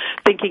ditches,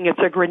 thinking it's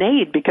a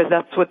grenade, because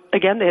that's what,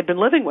 again, they had been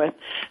living with.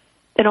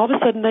 And all of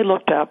a sudden they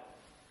looked up,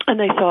 and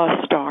they saw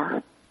a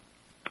star.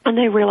 And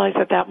they realized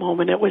at that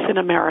moment it was an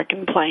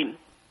American plane.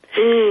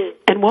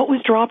 And what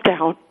was dropped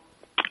out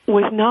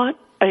was not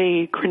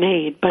a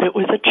grenade, but it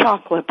was a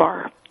chocolate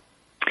bar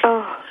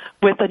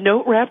with a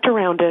note wrapped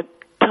around it,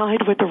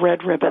 tied with a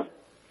red ribbon.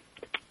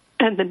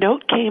 And the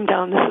note came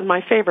down. This is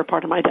my favorite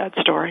part of my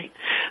dad's story.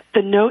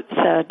 The note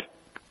said,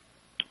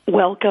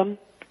 "Welcome.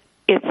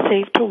 It's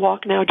safe to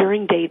walk now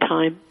during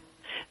daytime.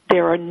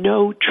 There are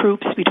no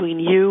troops between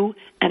you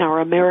and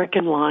our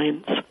American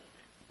lines.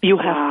 You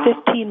have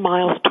 15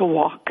 miles to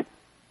walk,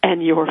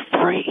 and you're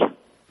free."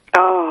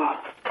 Oh.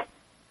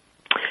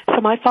 So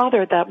my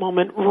father at that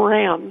moment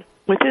ran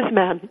with his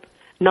men,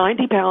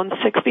 90 pounds,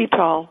 6 feet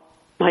tall,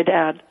 my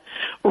dad,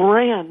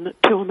 ran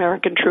to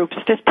American troops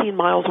 15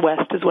 miles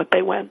west is what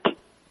they went.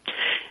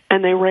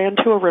 And they ran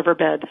to a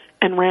riverbed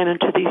and ran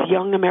into these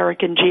young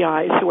American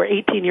GIs who were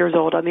 18 years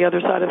old on the other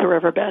side of the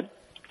riverbed,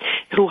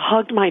 who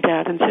hugged my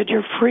dad and said,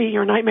 "You're free,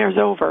 your nightmare's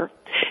over."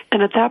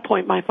 And at that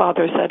point, my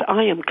father said,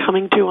 "I am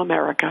coming to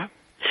America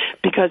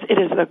because it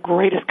is the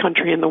greatest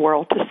country in the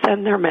world to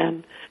send their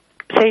men."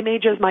 Same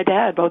age as my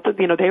dad, both,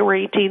 they were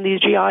 18, these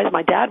GIs.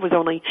 My dad was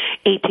only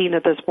 18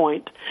 at this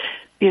point.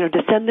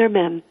 to send their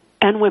men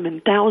and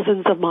women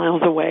thousands of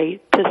miles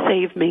away to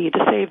save me,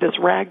 to save this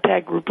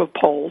ragtag group of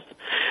Poles.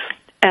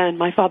 And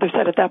my father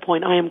said at that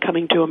point, I am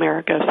coming to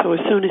America. So as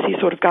soon as he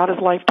sort of got his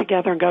life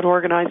together and got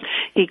organized,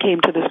 he came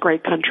to this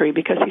great country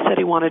because he said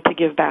he wanted to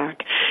give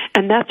back.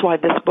 And that's why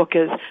this book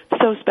is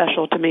so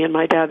special to me and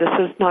my dad. This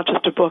is not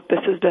just a book.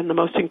 This has been the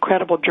most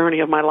incredible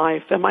journey of my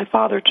life, and my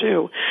father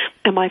too.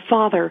 And my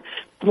father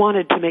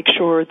wanted to make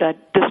sure that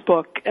this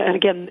book, and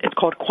again, it's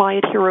called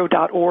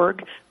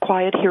quiethero.org.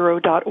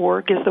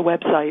 Quiethero.org is the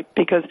website,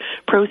 because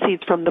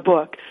proceeds from the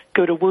book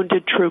go to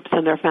wounded troops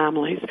and their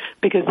families,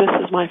 because this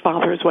is my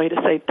father's way to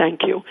say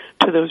thank you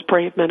to those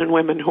brave men and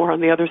women who are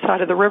on the other side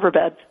of the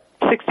riverbed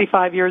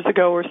 65 years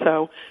ago or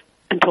so,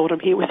 and told him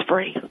he was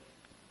free.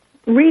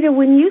 Rita,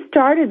 when you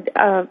started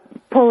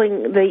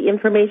pulling the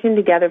information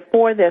together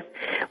for this,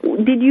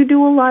 did you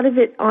do a lot of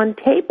it on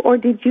tape, or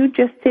did you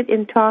just sit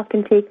and talk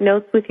and take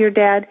notes with your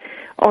dad,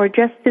 or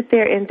just sit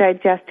there and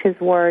digest his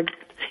words?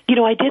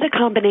 I did a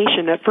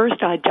combination. At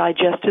first I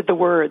digested the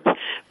words,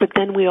 but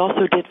then we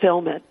also did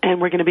film it, and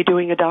we're going to be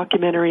doing a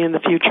documentary in the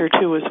future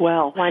too as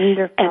well.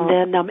 Wonderful.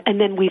 And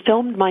then we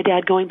filmed my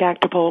dad going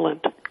back to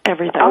Poland.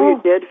 Everything. Oh,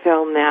 you did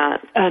film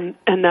that. And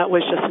that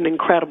was just an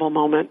incredible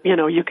moment.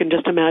 You can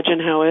just imagine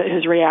how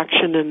his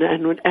reaction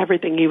and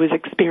everything he was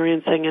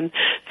experiencing and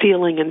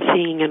feeling and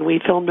seeing, and we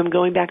filmed him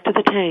going back to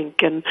the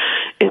tank, and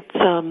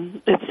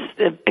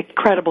it's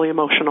incredibly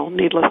emotional,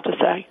 needless to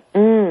say.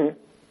 Mm.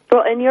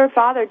 Well, and your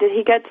father, did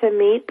he get to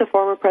meet the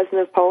former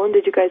president of Poland?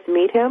 Did you guys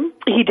meet him?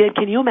 He did.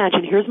 Can you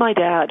imagine? Here's my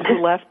dad,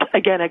 who left,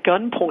 again, at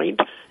gunpoint,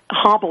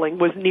 hobbling,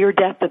 was near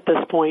death at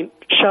this point,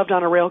 shoved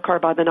on a rail car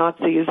by the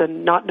Nazis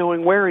and not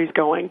knowing where he's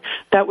going.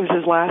 That was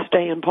his last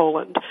day in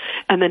Poland.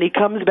 And then he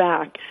comes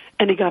back,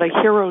 and he got a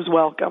hero's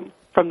welcome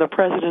from the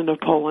president of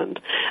Poland,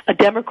 a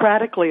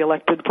democratically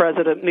elected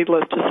president,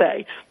 needless to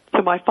say.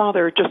 So my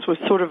father just was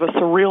sort of a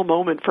surreal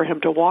moment for him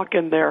to walk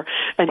in there,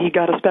 and he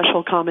got a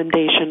special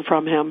commendation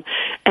from him.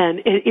 And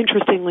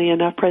interestingly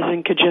enough,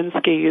 President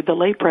Kaczynski, the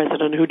late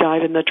president who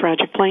died in the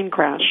tragic plane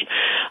crash,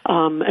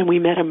 and we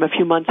met him a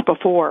few months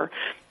before,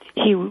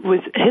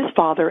 his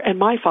father and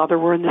my father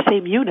were in the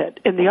same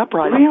unit in the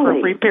uprising for a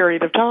brief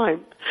period of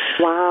time.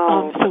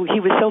 Wow. So he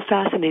was so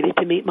fascinated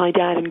to meet my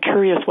dad and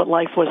curious what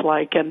life was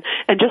like. And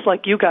just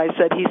like you guys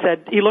said,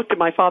 he looked at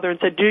my father and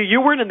said,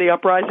 you weren't in the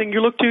uprising, you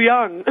look too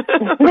young.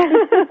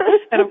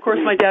 And of course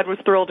my dad was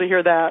thrilled to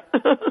hear that.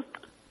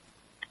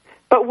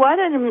 But what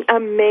an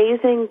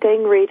amazing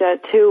thing, Rita,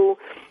 to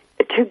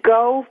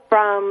go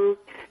from,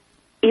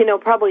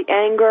 probably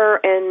anger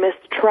and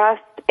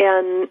mistrust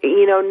and,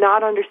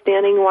 not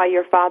understanding why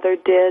your father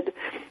did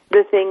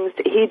the things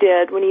he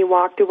did when he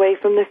walked away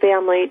from the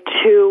family,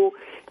 to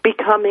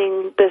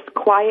becoming this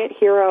quiet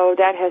hero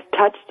that has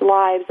touched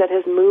lives, that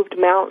has moved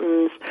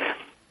mountains.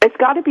 It's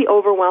got to be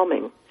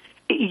overwhelming.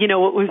 It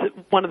was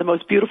one of the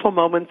most beautiful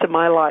moments in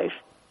my life.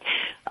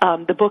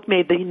 The book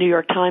made the New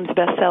York Times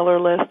bestseller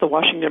list, the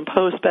Washington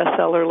Post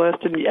bestseller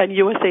list, and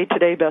USA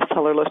Today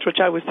bestseller list, which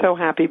I was so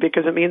happy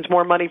because it means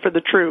more money for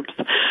the troops.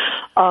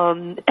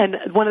 And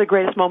one of the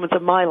greatest moments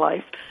of my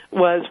life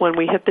was when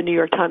we hit the New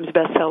York Times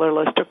bestseller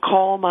list, to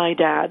call my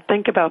dad.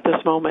 Think about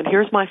this moment.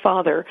 Here's my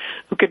father,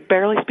 who could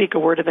barely speak a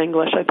word of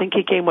English. I think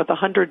he came with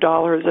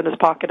 $100 in his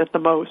pocket at the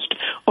most,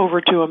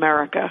 over to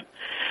America,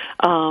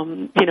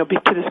 to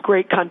this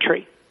great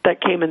country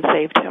that came and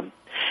saved him.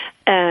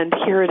 And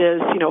here it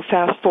is,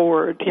 fast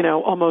forward,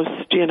 almost,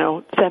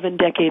 7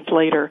 decades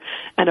later,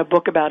 and a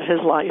book about his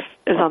life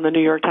is on the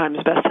New York Times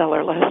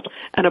bestseller list,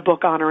 and a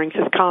book honoring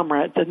his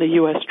comrades and the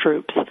U.S.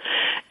 troops.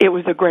 It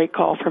was a great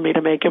call for me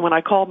to make. And when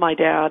I called my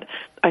dad,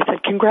 I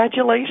said,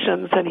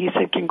 congratulations. And he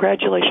said,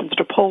 congratulations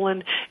to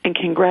Poland and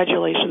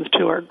congratulations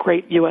to our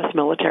great U.S.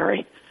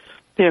 military.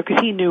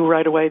 Because he knew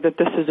right away that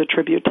this is a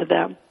tribute to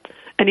them.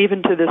 And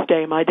even to this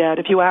day, my dad,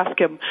 if you ask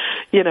him,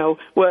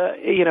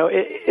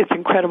 it's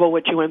incredible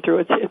what you went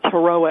through. It's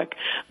heroic.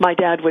 My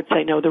dad would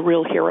say, no, the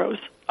real heroes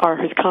are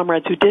his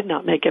comrades who did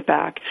not make it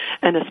back,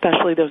 and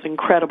especially those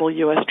incredible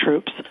U.S.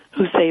 troops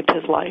who saved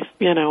his life.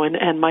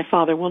 And my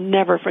father will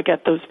never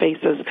forget those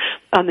faces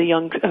on the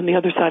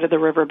other side of the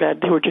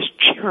riverbed who were just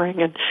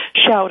cheering and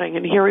shouting.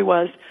 And here he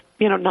was,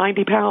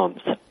 90 pounds.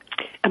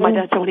 And my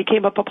dad said when he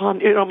came up upon,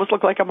 it almost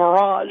looked like a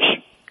mirage.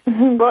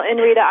 Mm-hmm. Well, and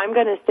Rita, I'm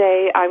going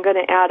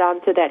to add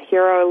on to that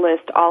hero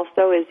list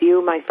also is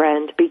you, my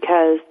friend,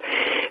 because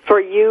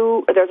for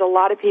you, there's a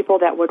lot of people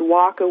that would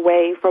walk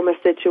away from a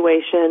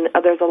situation.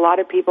 There's a lot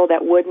of people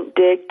that wouldn't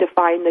dig to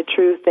find the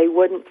truth. They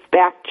wouldn't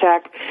fact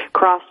check,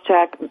 cross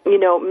check,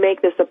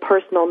 make this a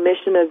personal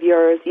mission of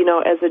yours.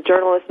 As a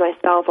journalist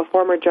myself, a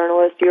former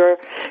journalist, you're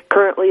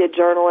currently a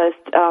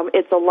journalist.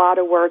 It's a lot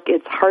of work.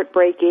 It's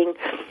heartbreaking.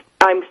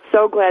 I'm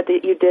so glad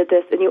that you did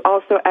this, and you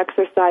also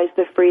exercise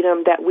the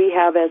freedom that we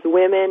have as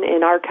women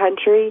in our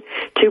country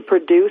to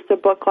produce a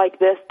book like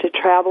this, to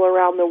travel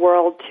around the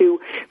world, to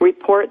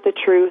report the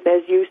truth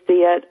as you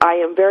see it. I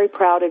am very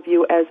proud of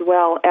you as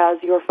well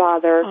as your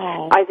father.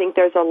 Oh. I think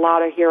there's a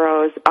lot of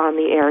heroes on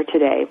the air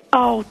today.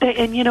 Oh,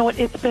 and you know what?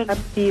 It's been, I'm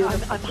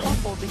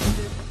humbled because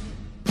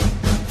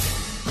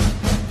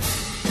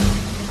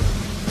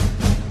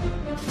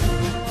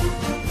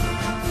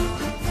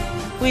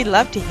We'd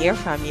love to hear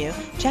from you.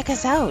 Check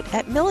us out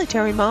at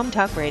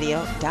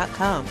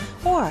MilitaryMomTalkRadio.com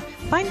or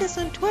find us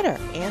on Twitter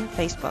and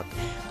Facebook.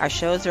 Our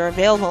shows are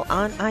available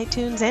on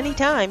iTunes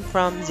anytime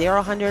from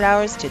 0000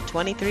 hours to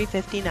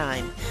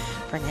 23:59.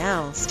 For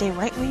now, stay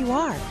right where you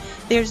are.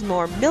 There's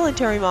more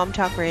Military Mom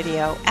Talk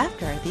Radio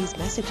after these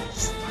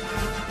messages.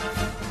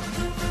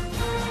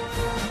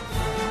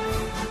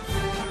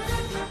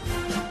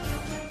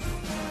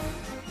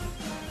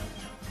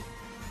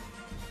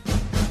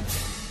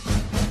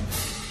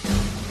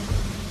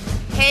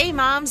 Hey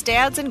moms,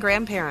 dads, and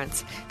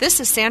grandparents. This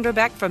is Sandra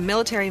Beck from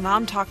Military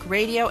Mom Talk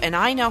Radio, and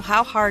I know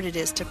how hard it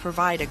is to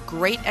provide a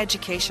great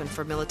education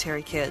for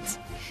military kids.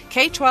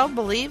 K-12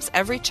 believes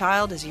every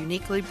child is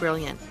uniquely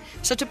brilliant,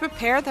 so to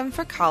prepare them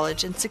for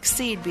college and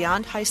succeed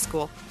beyond high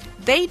school,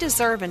 they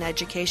deserve an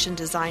education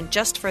designed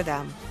just for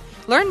them.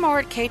 Learn more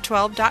at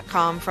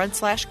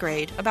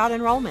k12.com/grade about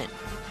enrollment.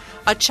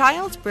 A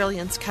child's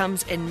brilliance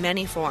comes in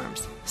many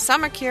forms.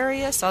 Some are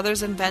curious,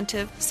 others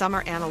inventive, some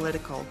are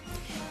analytical.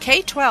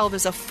 K-12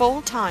 is a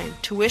full-time,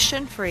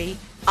 tuition-free,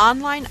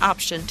 online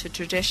option to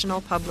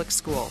traditional public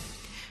school.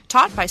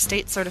 Taught by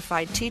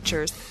state-certified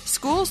teachers,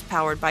 schools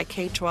powered by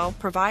K-12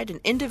 provide an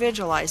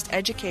individualized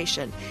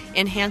education,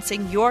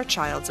 enhancing your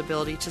child's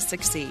ability to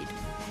succeed.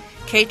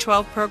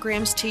 K-12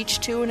 programs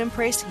teach to and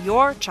embrace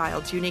your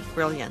child's unique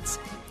brilliance.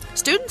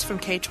 Students from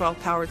K-12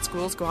 powered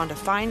schools go on to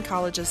fine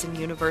colleges and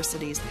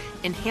universities,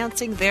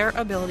 enhancing their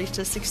ability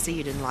to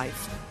succeed in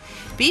life.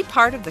 Be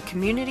part of the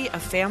community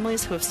of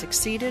families who have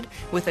succeeded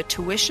with a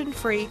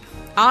tuition-free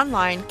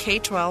online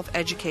K-12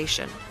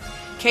 education.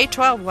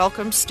 K-12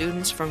 welcomes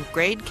students from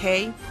grade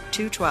K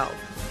to 12.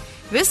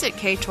 Visit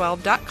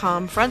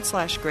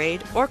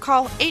k12.com/grade or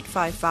call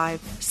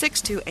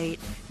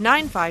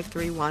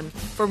 855-628-9531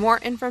 for more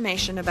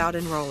information about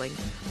enrolling.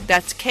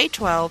 That's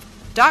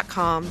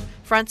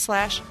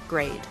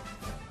k12.com/grade.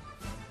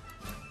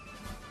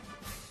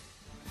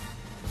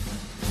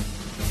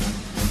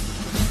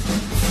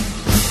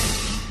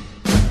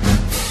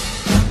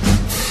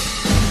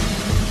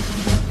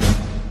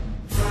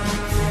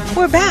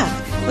 We're back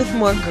with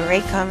more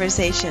great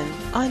conversation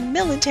on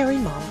Military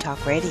Mom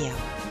Talk Radio.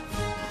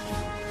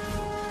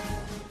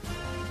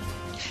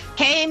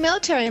 Hey,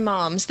 military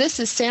moms, this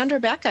is Sandra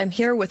Beck. I'm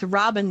here with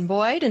Robin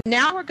Boyd, and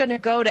now we're going to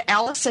go to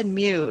Allison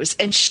Muse,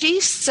 and she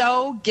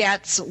so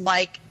gets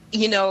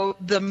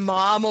the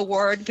mom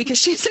award because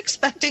she's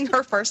expecting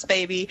her first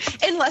baby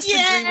in less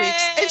than 3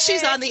 weeks, and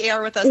she's on the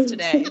air with us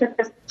today.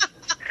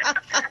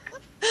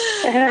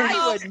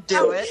 I wouldn't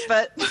do it,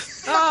 but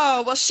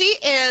she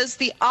is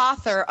the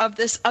author of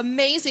this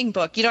amazing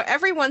book.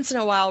 Every once in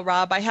a while,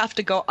 Rob, I have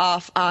to go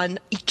off on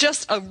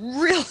just a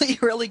really,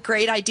 really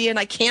great idea, and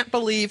I can't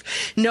believe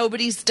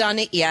nobody's done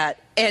it yet.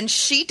 And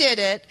she did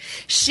it.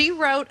 She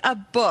wrote a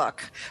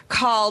book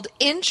called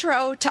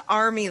Intro to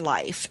Army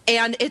Life,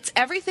 and it's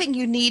everything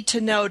you need to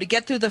know to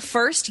get through the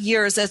first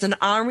years as an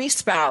Army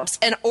spouse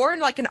or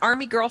like an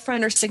Army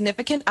girlfriend or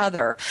significant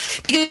other.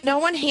 Because no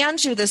one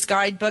hands you this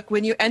guidebook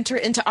when you enter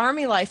into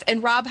Army life.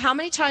 And Rob, how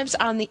many times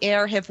on the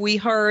air have we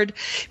heard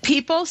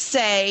people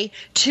say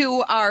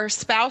to our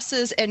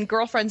spouses and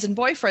girlfriends and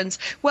boyfriends,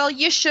 well,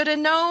 you should have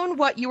known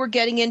what you were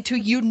getting into.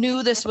 You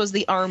knew this was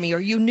the Army,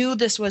 or you knew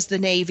this was the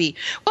Navy.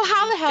 Well,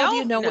 how the hell do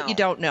you know what you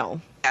don't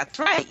know? That's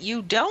right.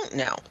 You don't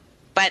know.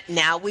 But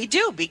now we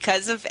do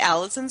because of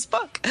Allison's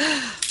book.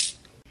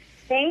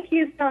 Thank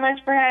you so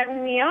much for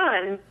having me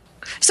on.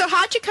 So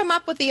how'd you come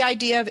up with the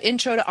idea of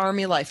Intro to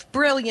Army Life?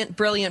 Brilliant,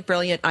 brilliant,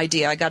 brilliant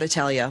idea, I got to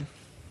tell you.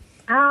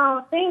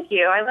 Oh, thank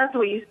you. I loved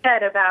what you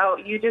said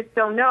about you just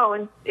don't know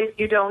and if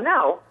you don't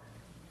know.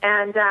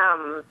 And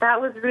that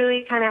was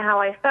really kind of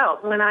how I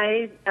felt when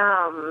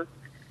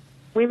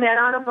we met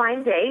on a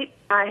blind date.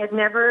 I had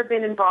never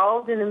been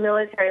involved in a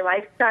military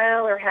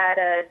lifestyle or had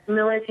a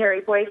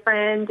military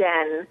boyfriend,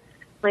 and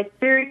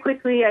very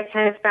quickly I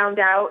kind of found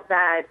out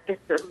that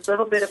it's a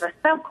little bit of a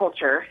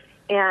subculture,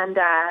 and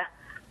I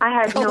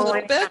had no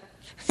idea.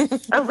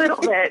 A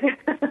little bit.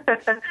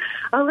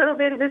 A little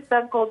bit of a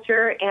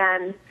subculture,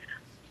 and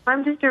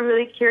I'm just a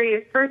really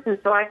curious person,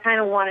 so I kind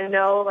of want to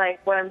know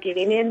what I'm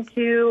getting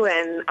into,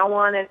 and I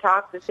want to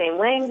talk the same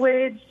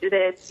language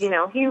that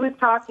he was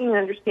talking,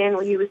 understand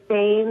what he was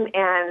saying,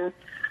 and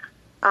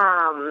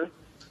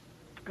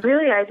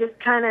really I just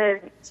kind of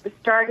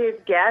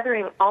started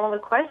gathering all the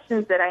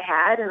questions that I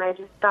had, and I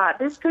just thought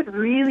this could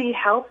really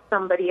help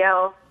somebody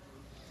else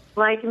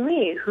like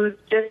me who's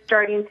just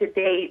starting to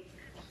date,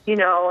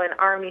 an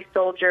Army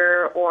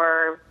soldier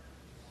or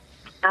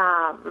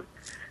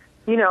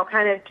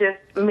kind of just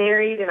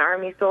married an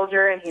Army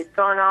soldier, and he's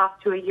gone off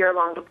to a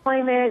year-long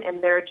deployment,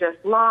 and they're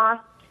just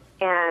lost.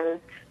 And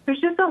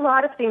there's just a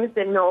lot of things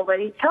that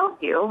nobody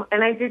tells you.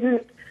 And I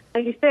didn't,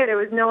 like you said, there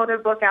was no other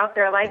book out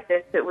there like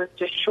this. It was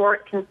just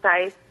short,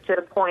 concise, to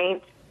the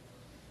point.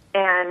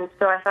 And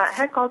so I thought,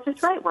 heck, I'll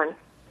just write one.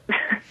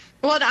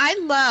 Well, and I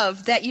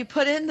love that you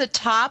put in the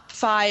top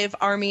 5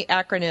 Army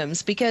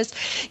acronyms because,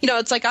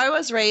 it's like I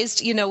was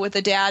raised, with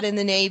a dad in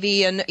the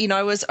Navy and,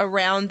 I was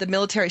around the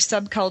military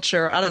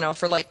subculture, I don't know,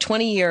 for like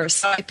 20 years.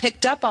 So I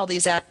picked up all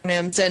these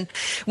acronyms. And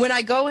when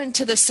I go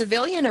into the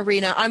civilian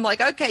arena, I'm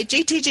like, okay,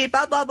 GTG,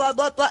 blah, blah, blah,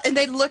 blah, blah. And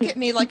they look at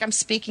me like I'm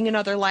speaking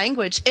another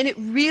language. And it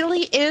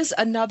really is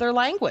another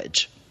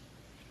language.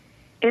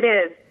 It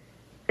is.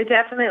 It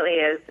definitely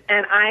is.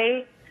 And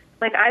I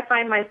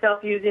find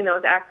myself using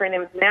those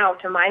acronyms now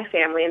to my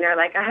family, and they're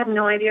like, I have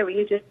no idea what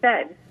you just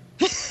said.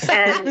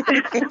 And,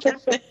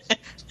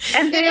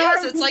 and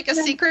it's like a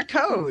secret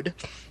code.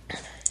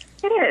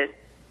 It is.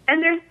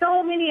 And there's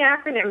so many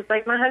acronyms.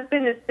 Like, my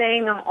husband is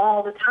saying them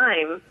all the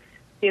time.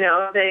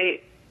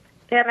 They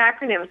have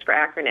acronyms for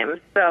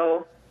acronyms,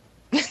 so...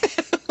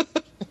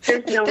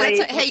 There's no way.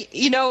 Hey,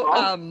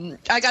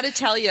 I got to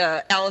tell you,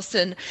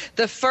 Allison,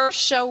 the first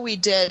show we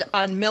did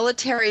on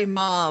Military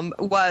Mom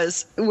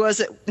was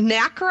it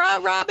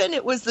NACRA, Robin?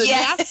 It was the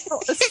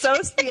National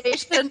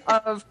Association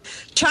of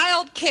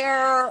Child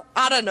Care,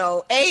 I don't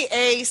know,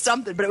 AA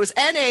something, but it was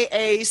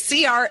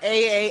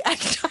NAACRAA.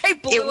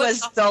 It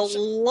was the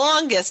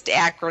longest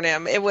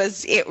acronym.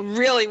 It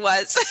really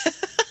was.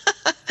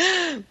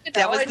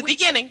 That was the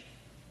beginning.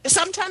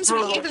 Sometimes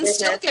we even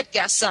still get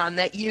guests on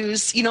that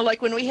use,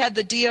 like when we had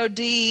the DOD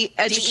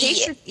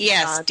education.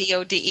 Yes,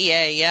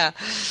 DODEA, yeah.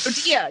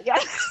 DODEA, yeah.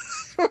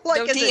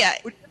 Like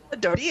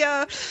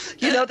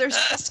DODEA. There's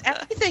just,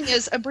 everything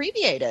is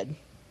abbreviated.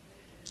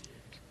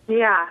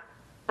 Yeah,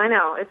 I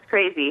know. It's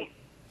crazy.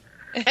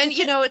 And,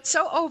 it's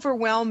so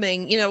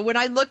overwhelming. When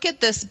I look at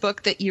this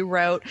book that you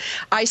wrote,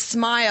 I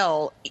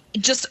smile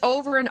just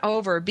over and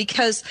over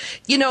because,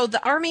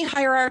 the Army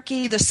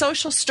hierarchy, the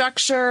social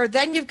structure,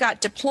 then you've got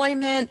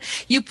deployment,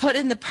 you put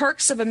in the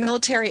perks of a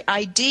military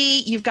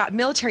ID, you've got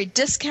military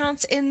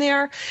discounts in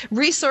there,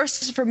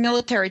 resources for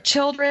military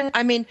children.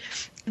 I mean,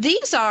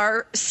 these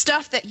are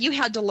stuff that you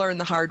had to learn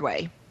the hard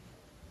way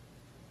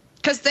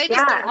because they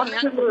just don't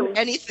handle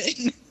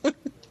anything.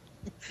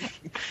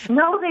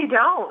 No, they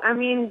don't. I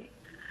mean,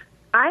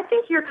 I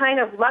think you're kind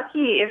of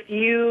lucky if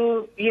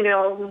you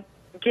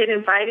get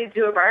invited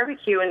to a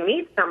barbecue and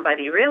meet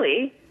somebody,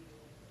 really.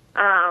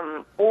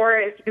 Or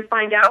if you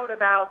find out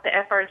about the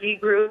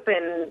FRG group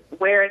and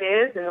where it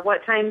is and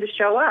what time to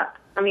show up.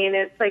 I mean,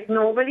 it's like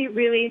nobody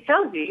really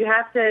tells you. You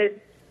have to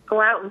go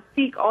out and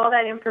seek all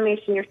that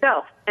information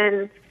yourself.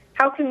 And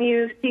how can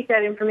you seek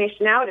that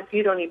information out if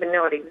you don't even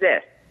know it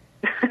exists?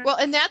 Well,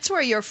 and that's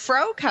where your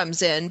FRO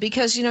comes in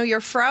because,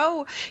 your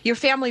FRO, your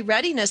family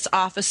readiness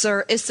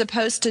officer, is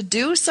supposed to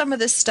do some of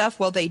this stuff.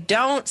 Well, they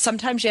don't.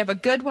 Sometimes you have a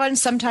good one.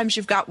 Sometimes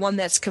you've got one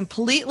that's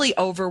completely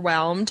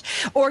overwhelmed,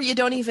 or you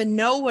don't even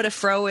know what a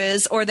FRO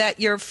is, or that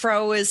your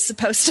FRO is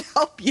supposed to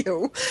help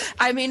you.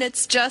 I mean,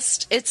 it's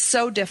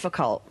so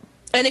difficult.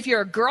 And if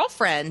you're a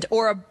girlfriend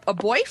or a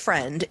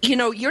boyfriend,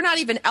 you're not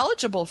even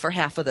eligible for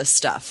half of this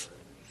stuff.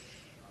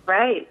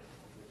 Right.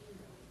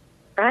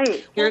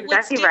 Right. You're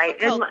exactly right.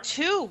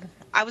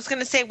 I was going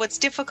to say what's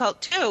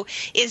difficult, too,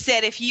 is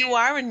that if you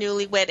are a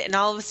newlywed and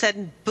all of a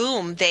sudden,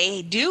 boom,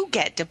 they do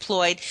get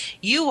deployed,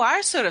 you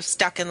are sort of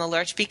stuck in the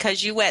lurch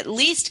because you at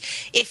least,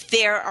 if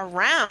they're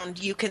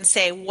around, you can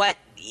say, what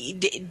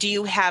do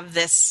you have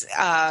this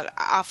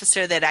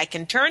officer that I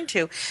can turn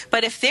to?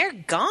 But if they're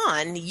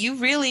gone, you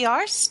really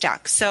are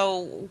stuck.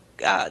 So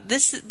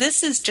this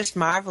is just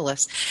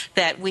marvelous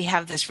that we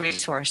have this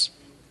resource.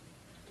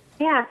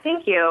 Yeah,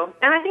 thank you.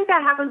 And I think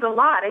that happens a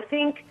lot. I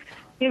think,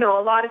 a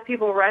lot of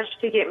people rush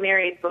to get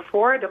married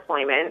before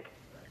deployment.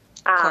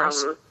 Of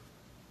course.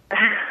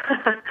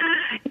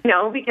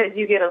 Because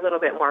you get a little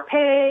bit more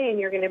pay and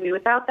you're going to be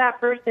without that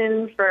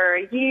person for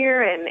a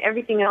year and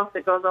everything else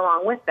that goes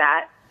along with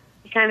that.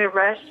 You kind of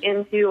rush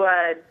into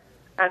a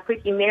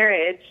quickie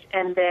marriage,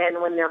 and then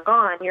when they're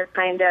gone, you're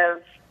kind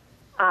of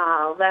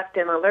left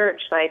in a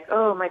lurch like,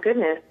 oh, my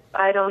goodness,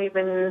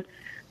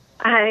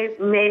 I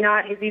may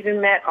not have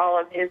even met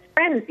all of his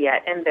friends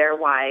yet and their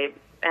wives.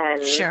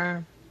 And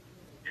sure.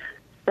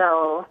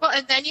 So. Well,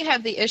 and then you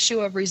have the issue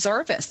of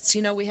reservists.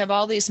 We have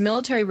all these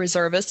military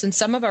reservists, and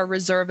some of our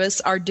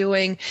reservists are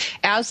doing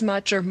as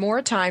much or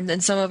more time than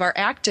some of our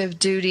active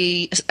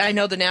duty. I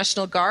know the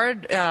National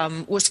Guard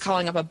was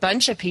calling up a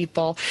bunch of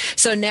people.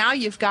 So now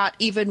you've got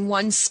even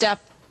one step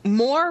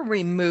more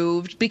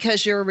removed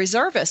because you're a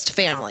reservist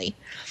family.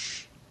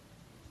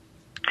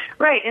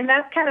 Right, and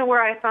that's kind of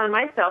where I found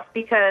myself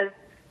because,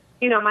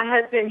 my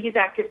husband, he's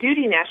active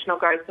duty National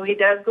Guard, so he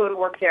does go to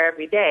work there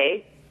every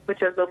day,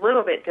 which is a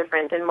little bit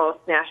different than most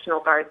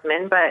National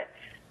Guardsmen, but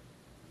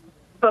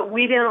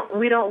we don't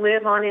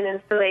live on an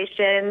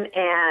installation,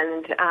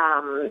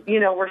 and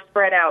we're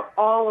spread out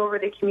all over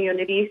the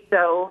community.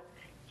 So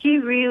he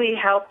really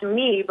helped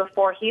me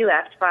before he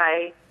left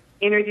by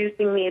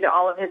introducing me to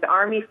all of his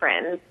Army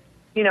friends.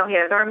 He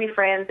has Army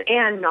friends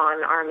and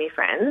non-Army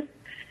friends.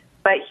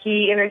 But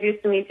he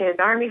introduced me to his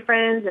Army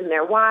friends and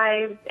their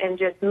wives and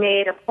just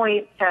made a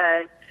point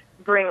to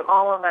bring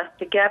all of us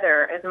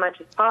together as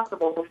much as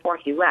possible before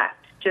he left,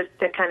 just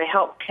to kind of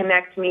help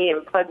connect me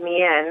and plug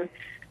me in,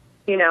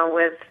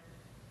 with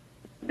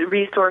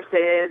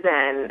resources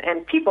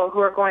and people who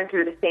are going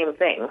through the same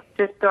thing,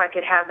 just so I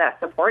could have that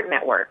support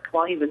network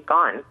while he was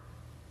gone.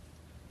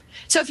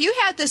 So if you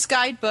had this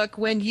guidebook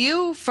when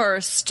you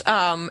first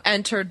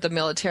entered the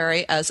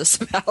military as a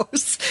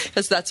spouse,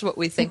 because that's what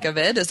we think of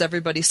it, as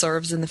everybody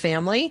serves in the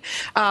family,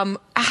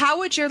 how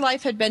would your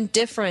life have been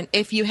different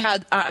if you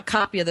had a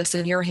copy of this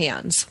in your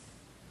hands?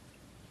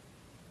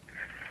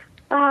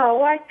 Oh,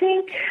 well, I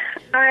think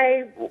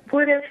I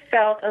would have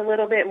felt a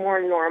little bit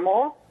more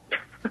normal,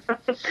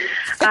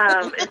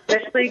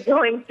 especially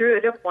going through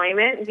a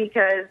deployment,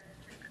 because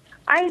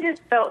I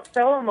just felt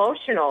so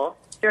emotional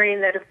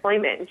during the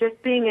deployment.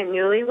 Just being a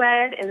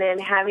newlywed and then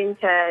having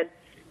to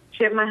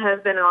ship my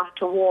husband off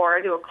to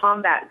war, to a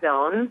combat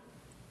zone,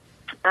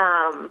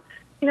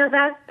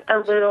 that's a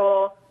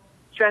little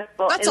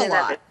stressful. That's a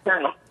lot.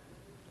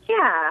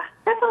 Yeah,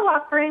 that's a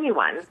lot for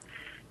anyone.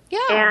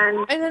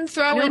 Yeah, and then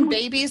throw in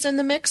babies in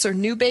the mix, or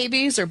new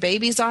babies, or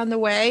babies on the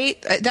way.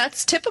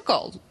 That's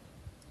typical.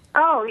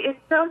 Oh, it's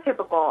so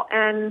typical.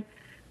 And,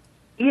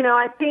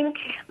 I think,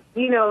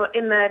 in the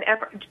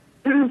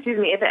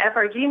at the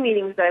FRG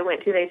meetings that I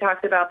went to, they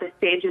talked about the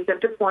stages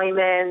of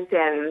deployment,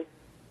 and,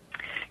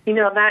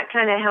 that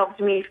kind of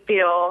helped me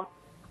feel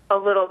a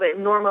little bit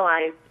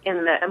normalized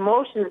in the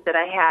emotions that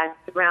I had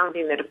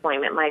surrounding the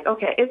deployment. Like,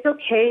 okay, it's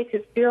okay to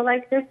feel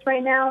like this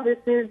right now. This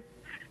is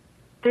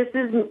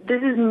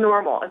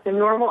normal. It's a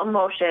normal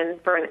emotion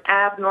for an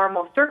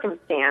abnormal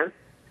circumstance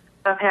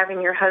of having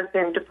your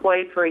husband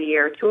deployed for a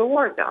year to a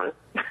war zone.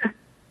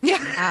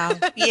 Yeah.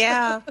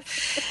 Yeah.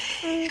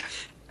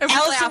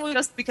 Allison,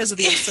 just because of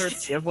the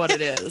absurdity of what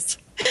it is.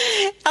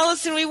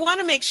 Allison, we want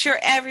to make sure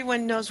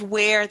everyone knows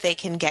where they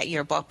can get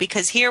your book,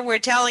 because here we're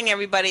telling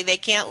everybody they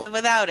can't live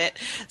without it.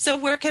 So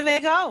where can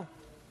they go?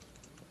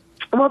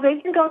 Well, they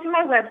can go to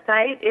my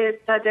website.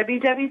 It's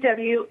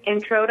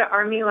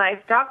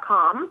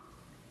www.introtoarmylife.com,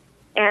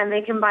 and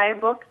they can buy a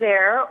book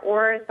there,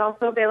 or it's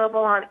also available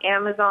on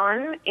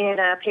Amazon in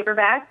a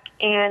paperback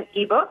and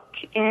ebook,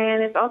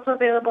 and it's also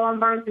available on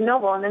Barnes &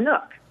 Noble in the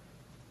Nook.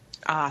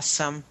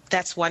 Awesome.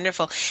 That's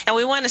wonderful. And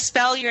we want to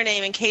spell your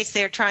name in case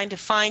they're trying to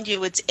find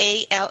you. It's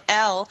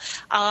Allison,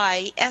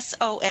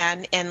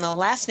 and the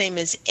last name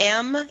is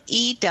Mews.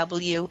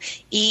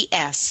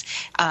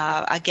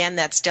 Again,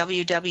 that's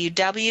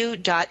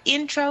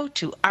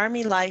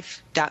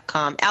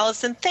www.introtoarmylife.com.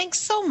 Allison,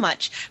 thanks so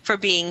much for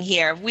being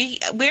here.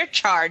 We're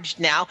charged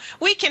now.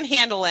 We can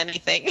handle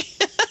anything.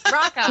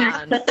 Rock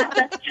on.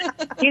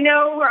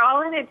 We're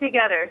all in it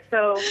together.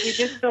 So we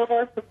just build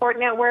a support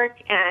network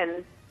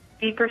and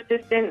be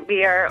persistent,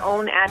 be our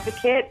own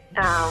advocate.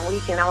 We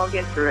can all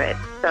get through it.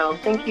 So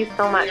thank you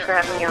so much for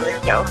having me on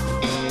this show.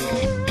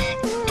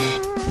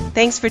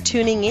 Thanks for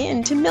tuning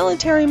in to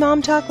Military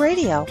Mom Talk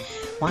Radio.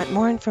 Want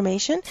more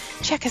information?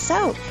 Check us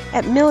out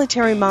at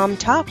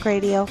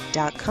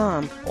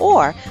militarymomtalkradio.com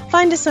or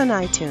find us on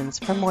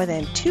iTunes for more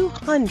than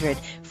 200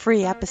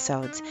 free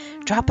episodes.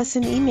 Drop us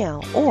an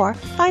email or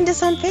find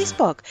us on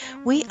Facebook.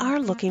 We are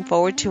looking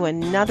forward to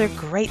another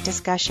great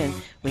discussion.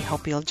 We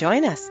hope you'll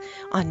join us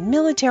on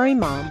Military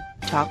Mom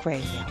Talk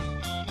Radio.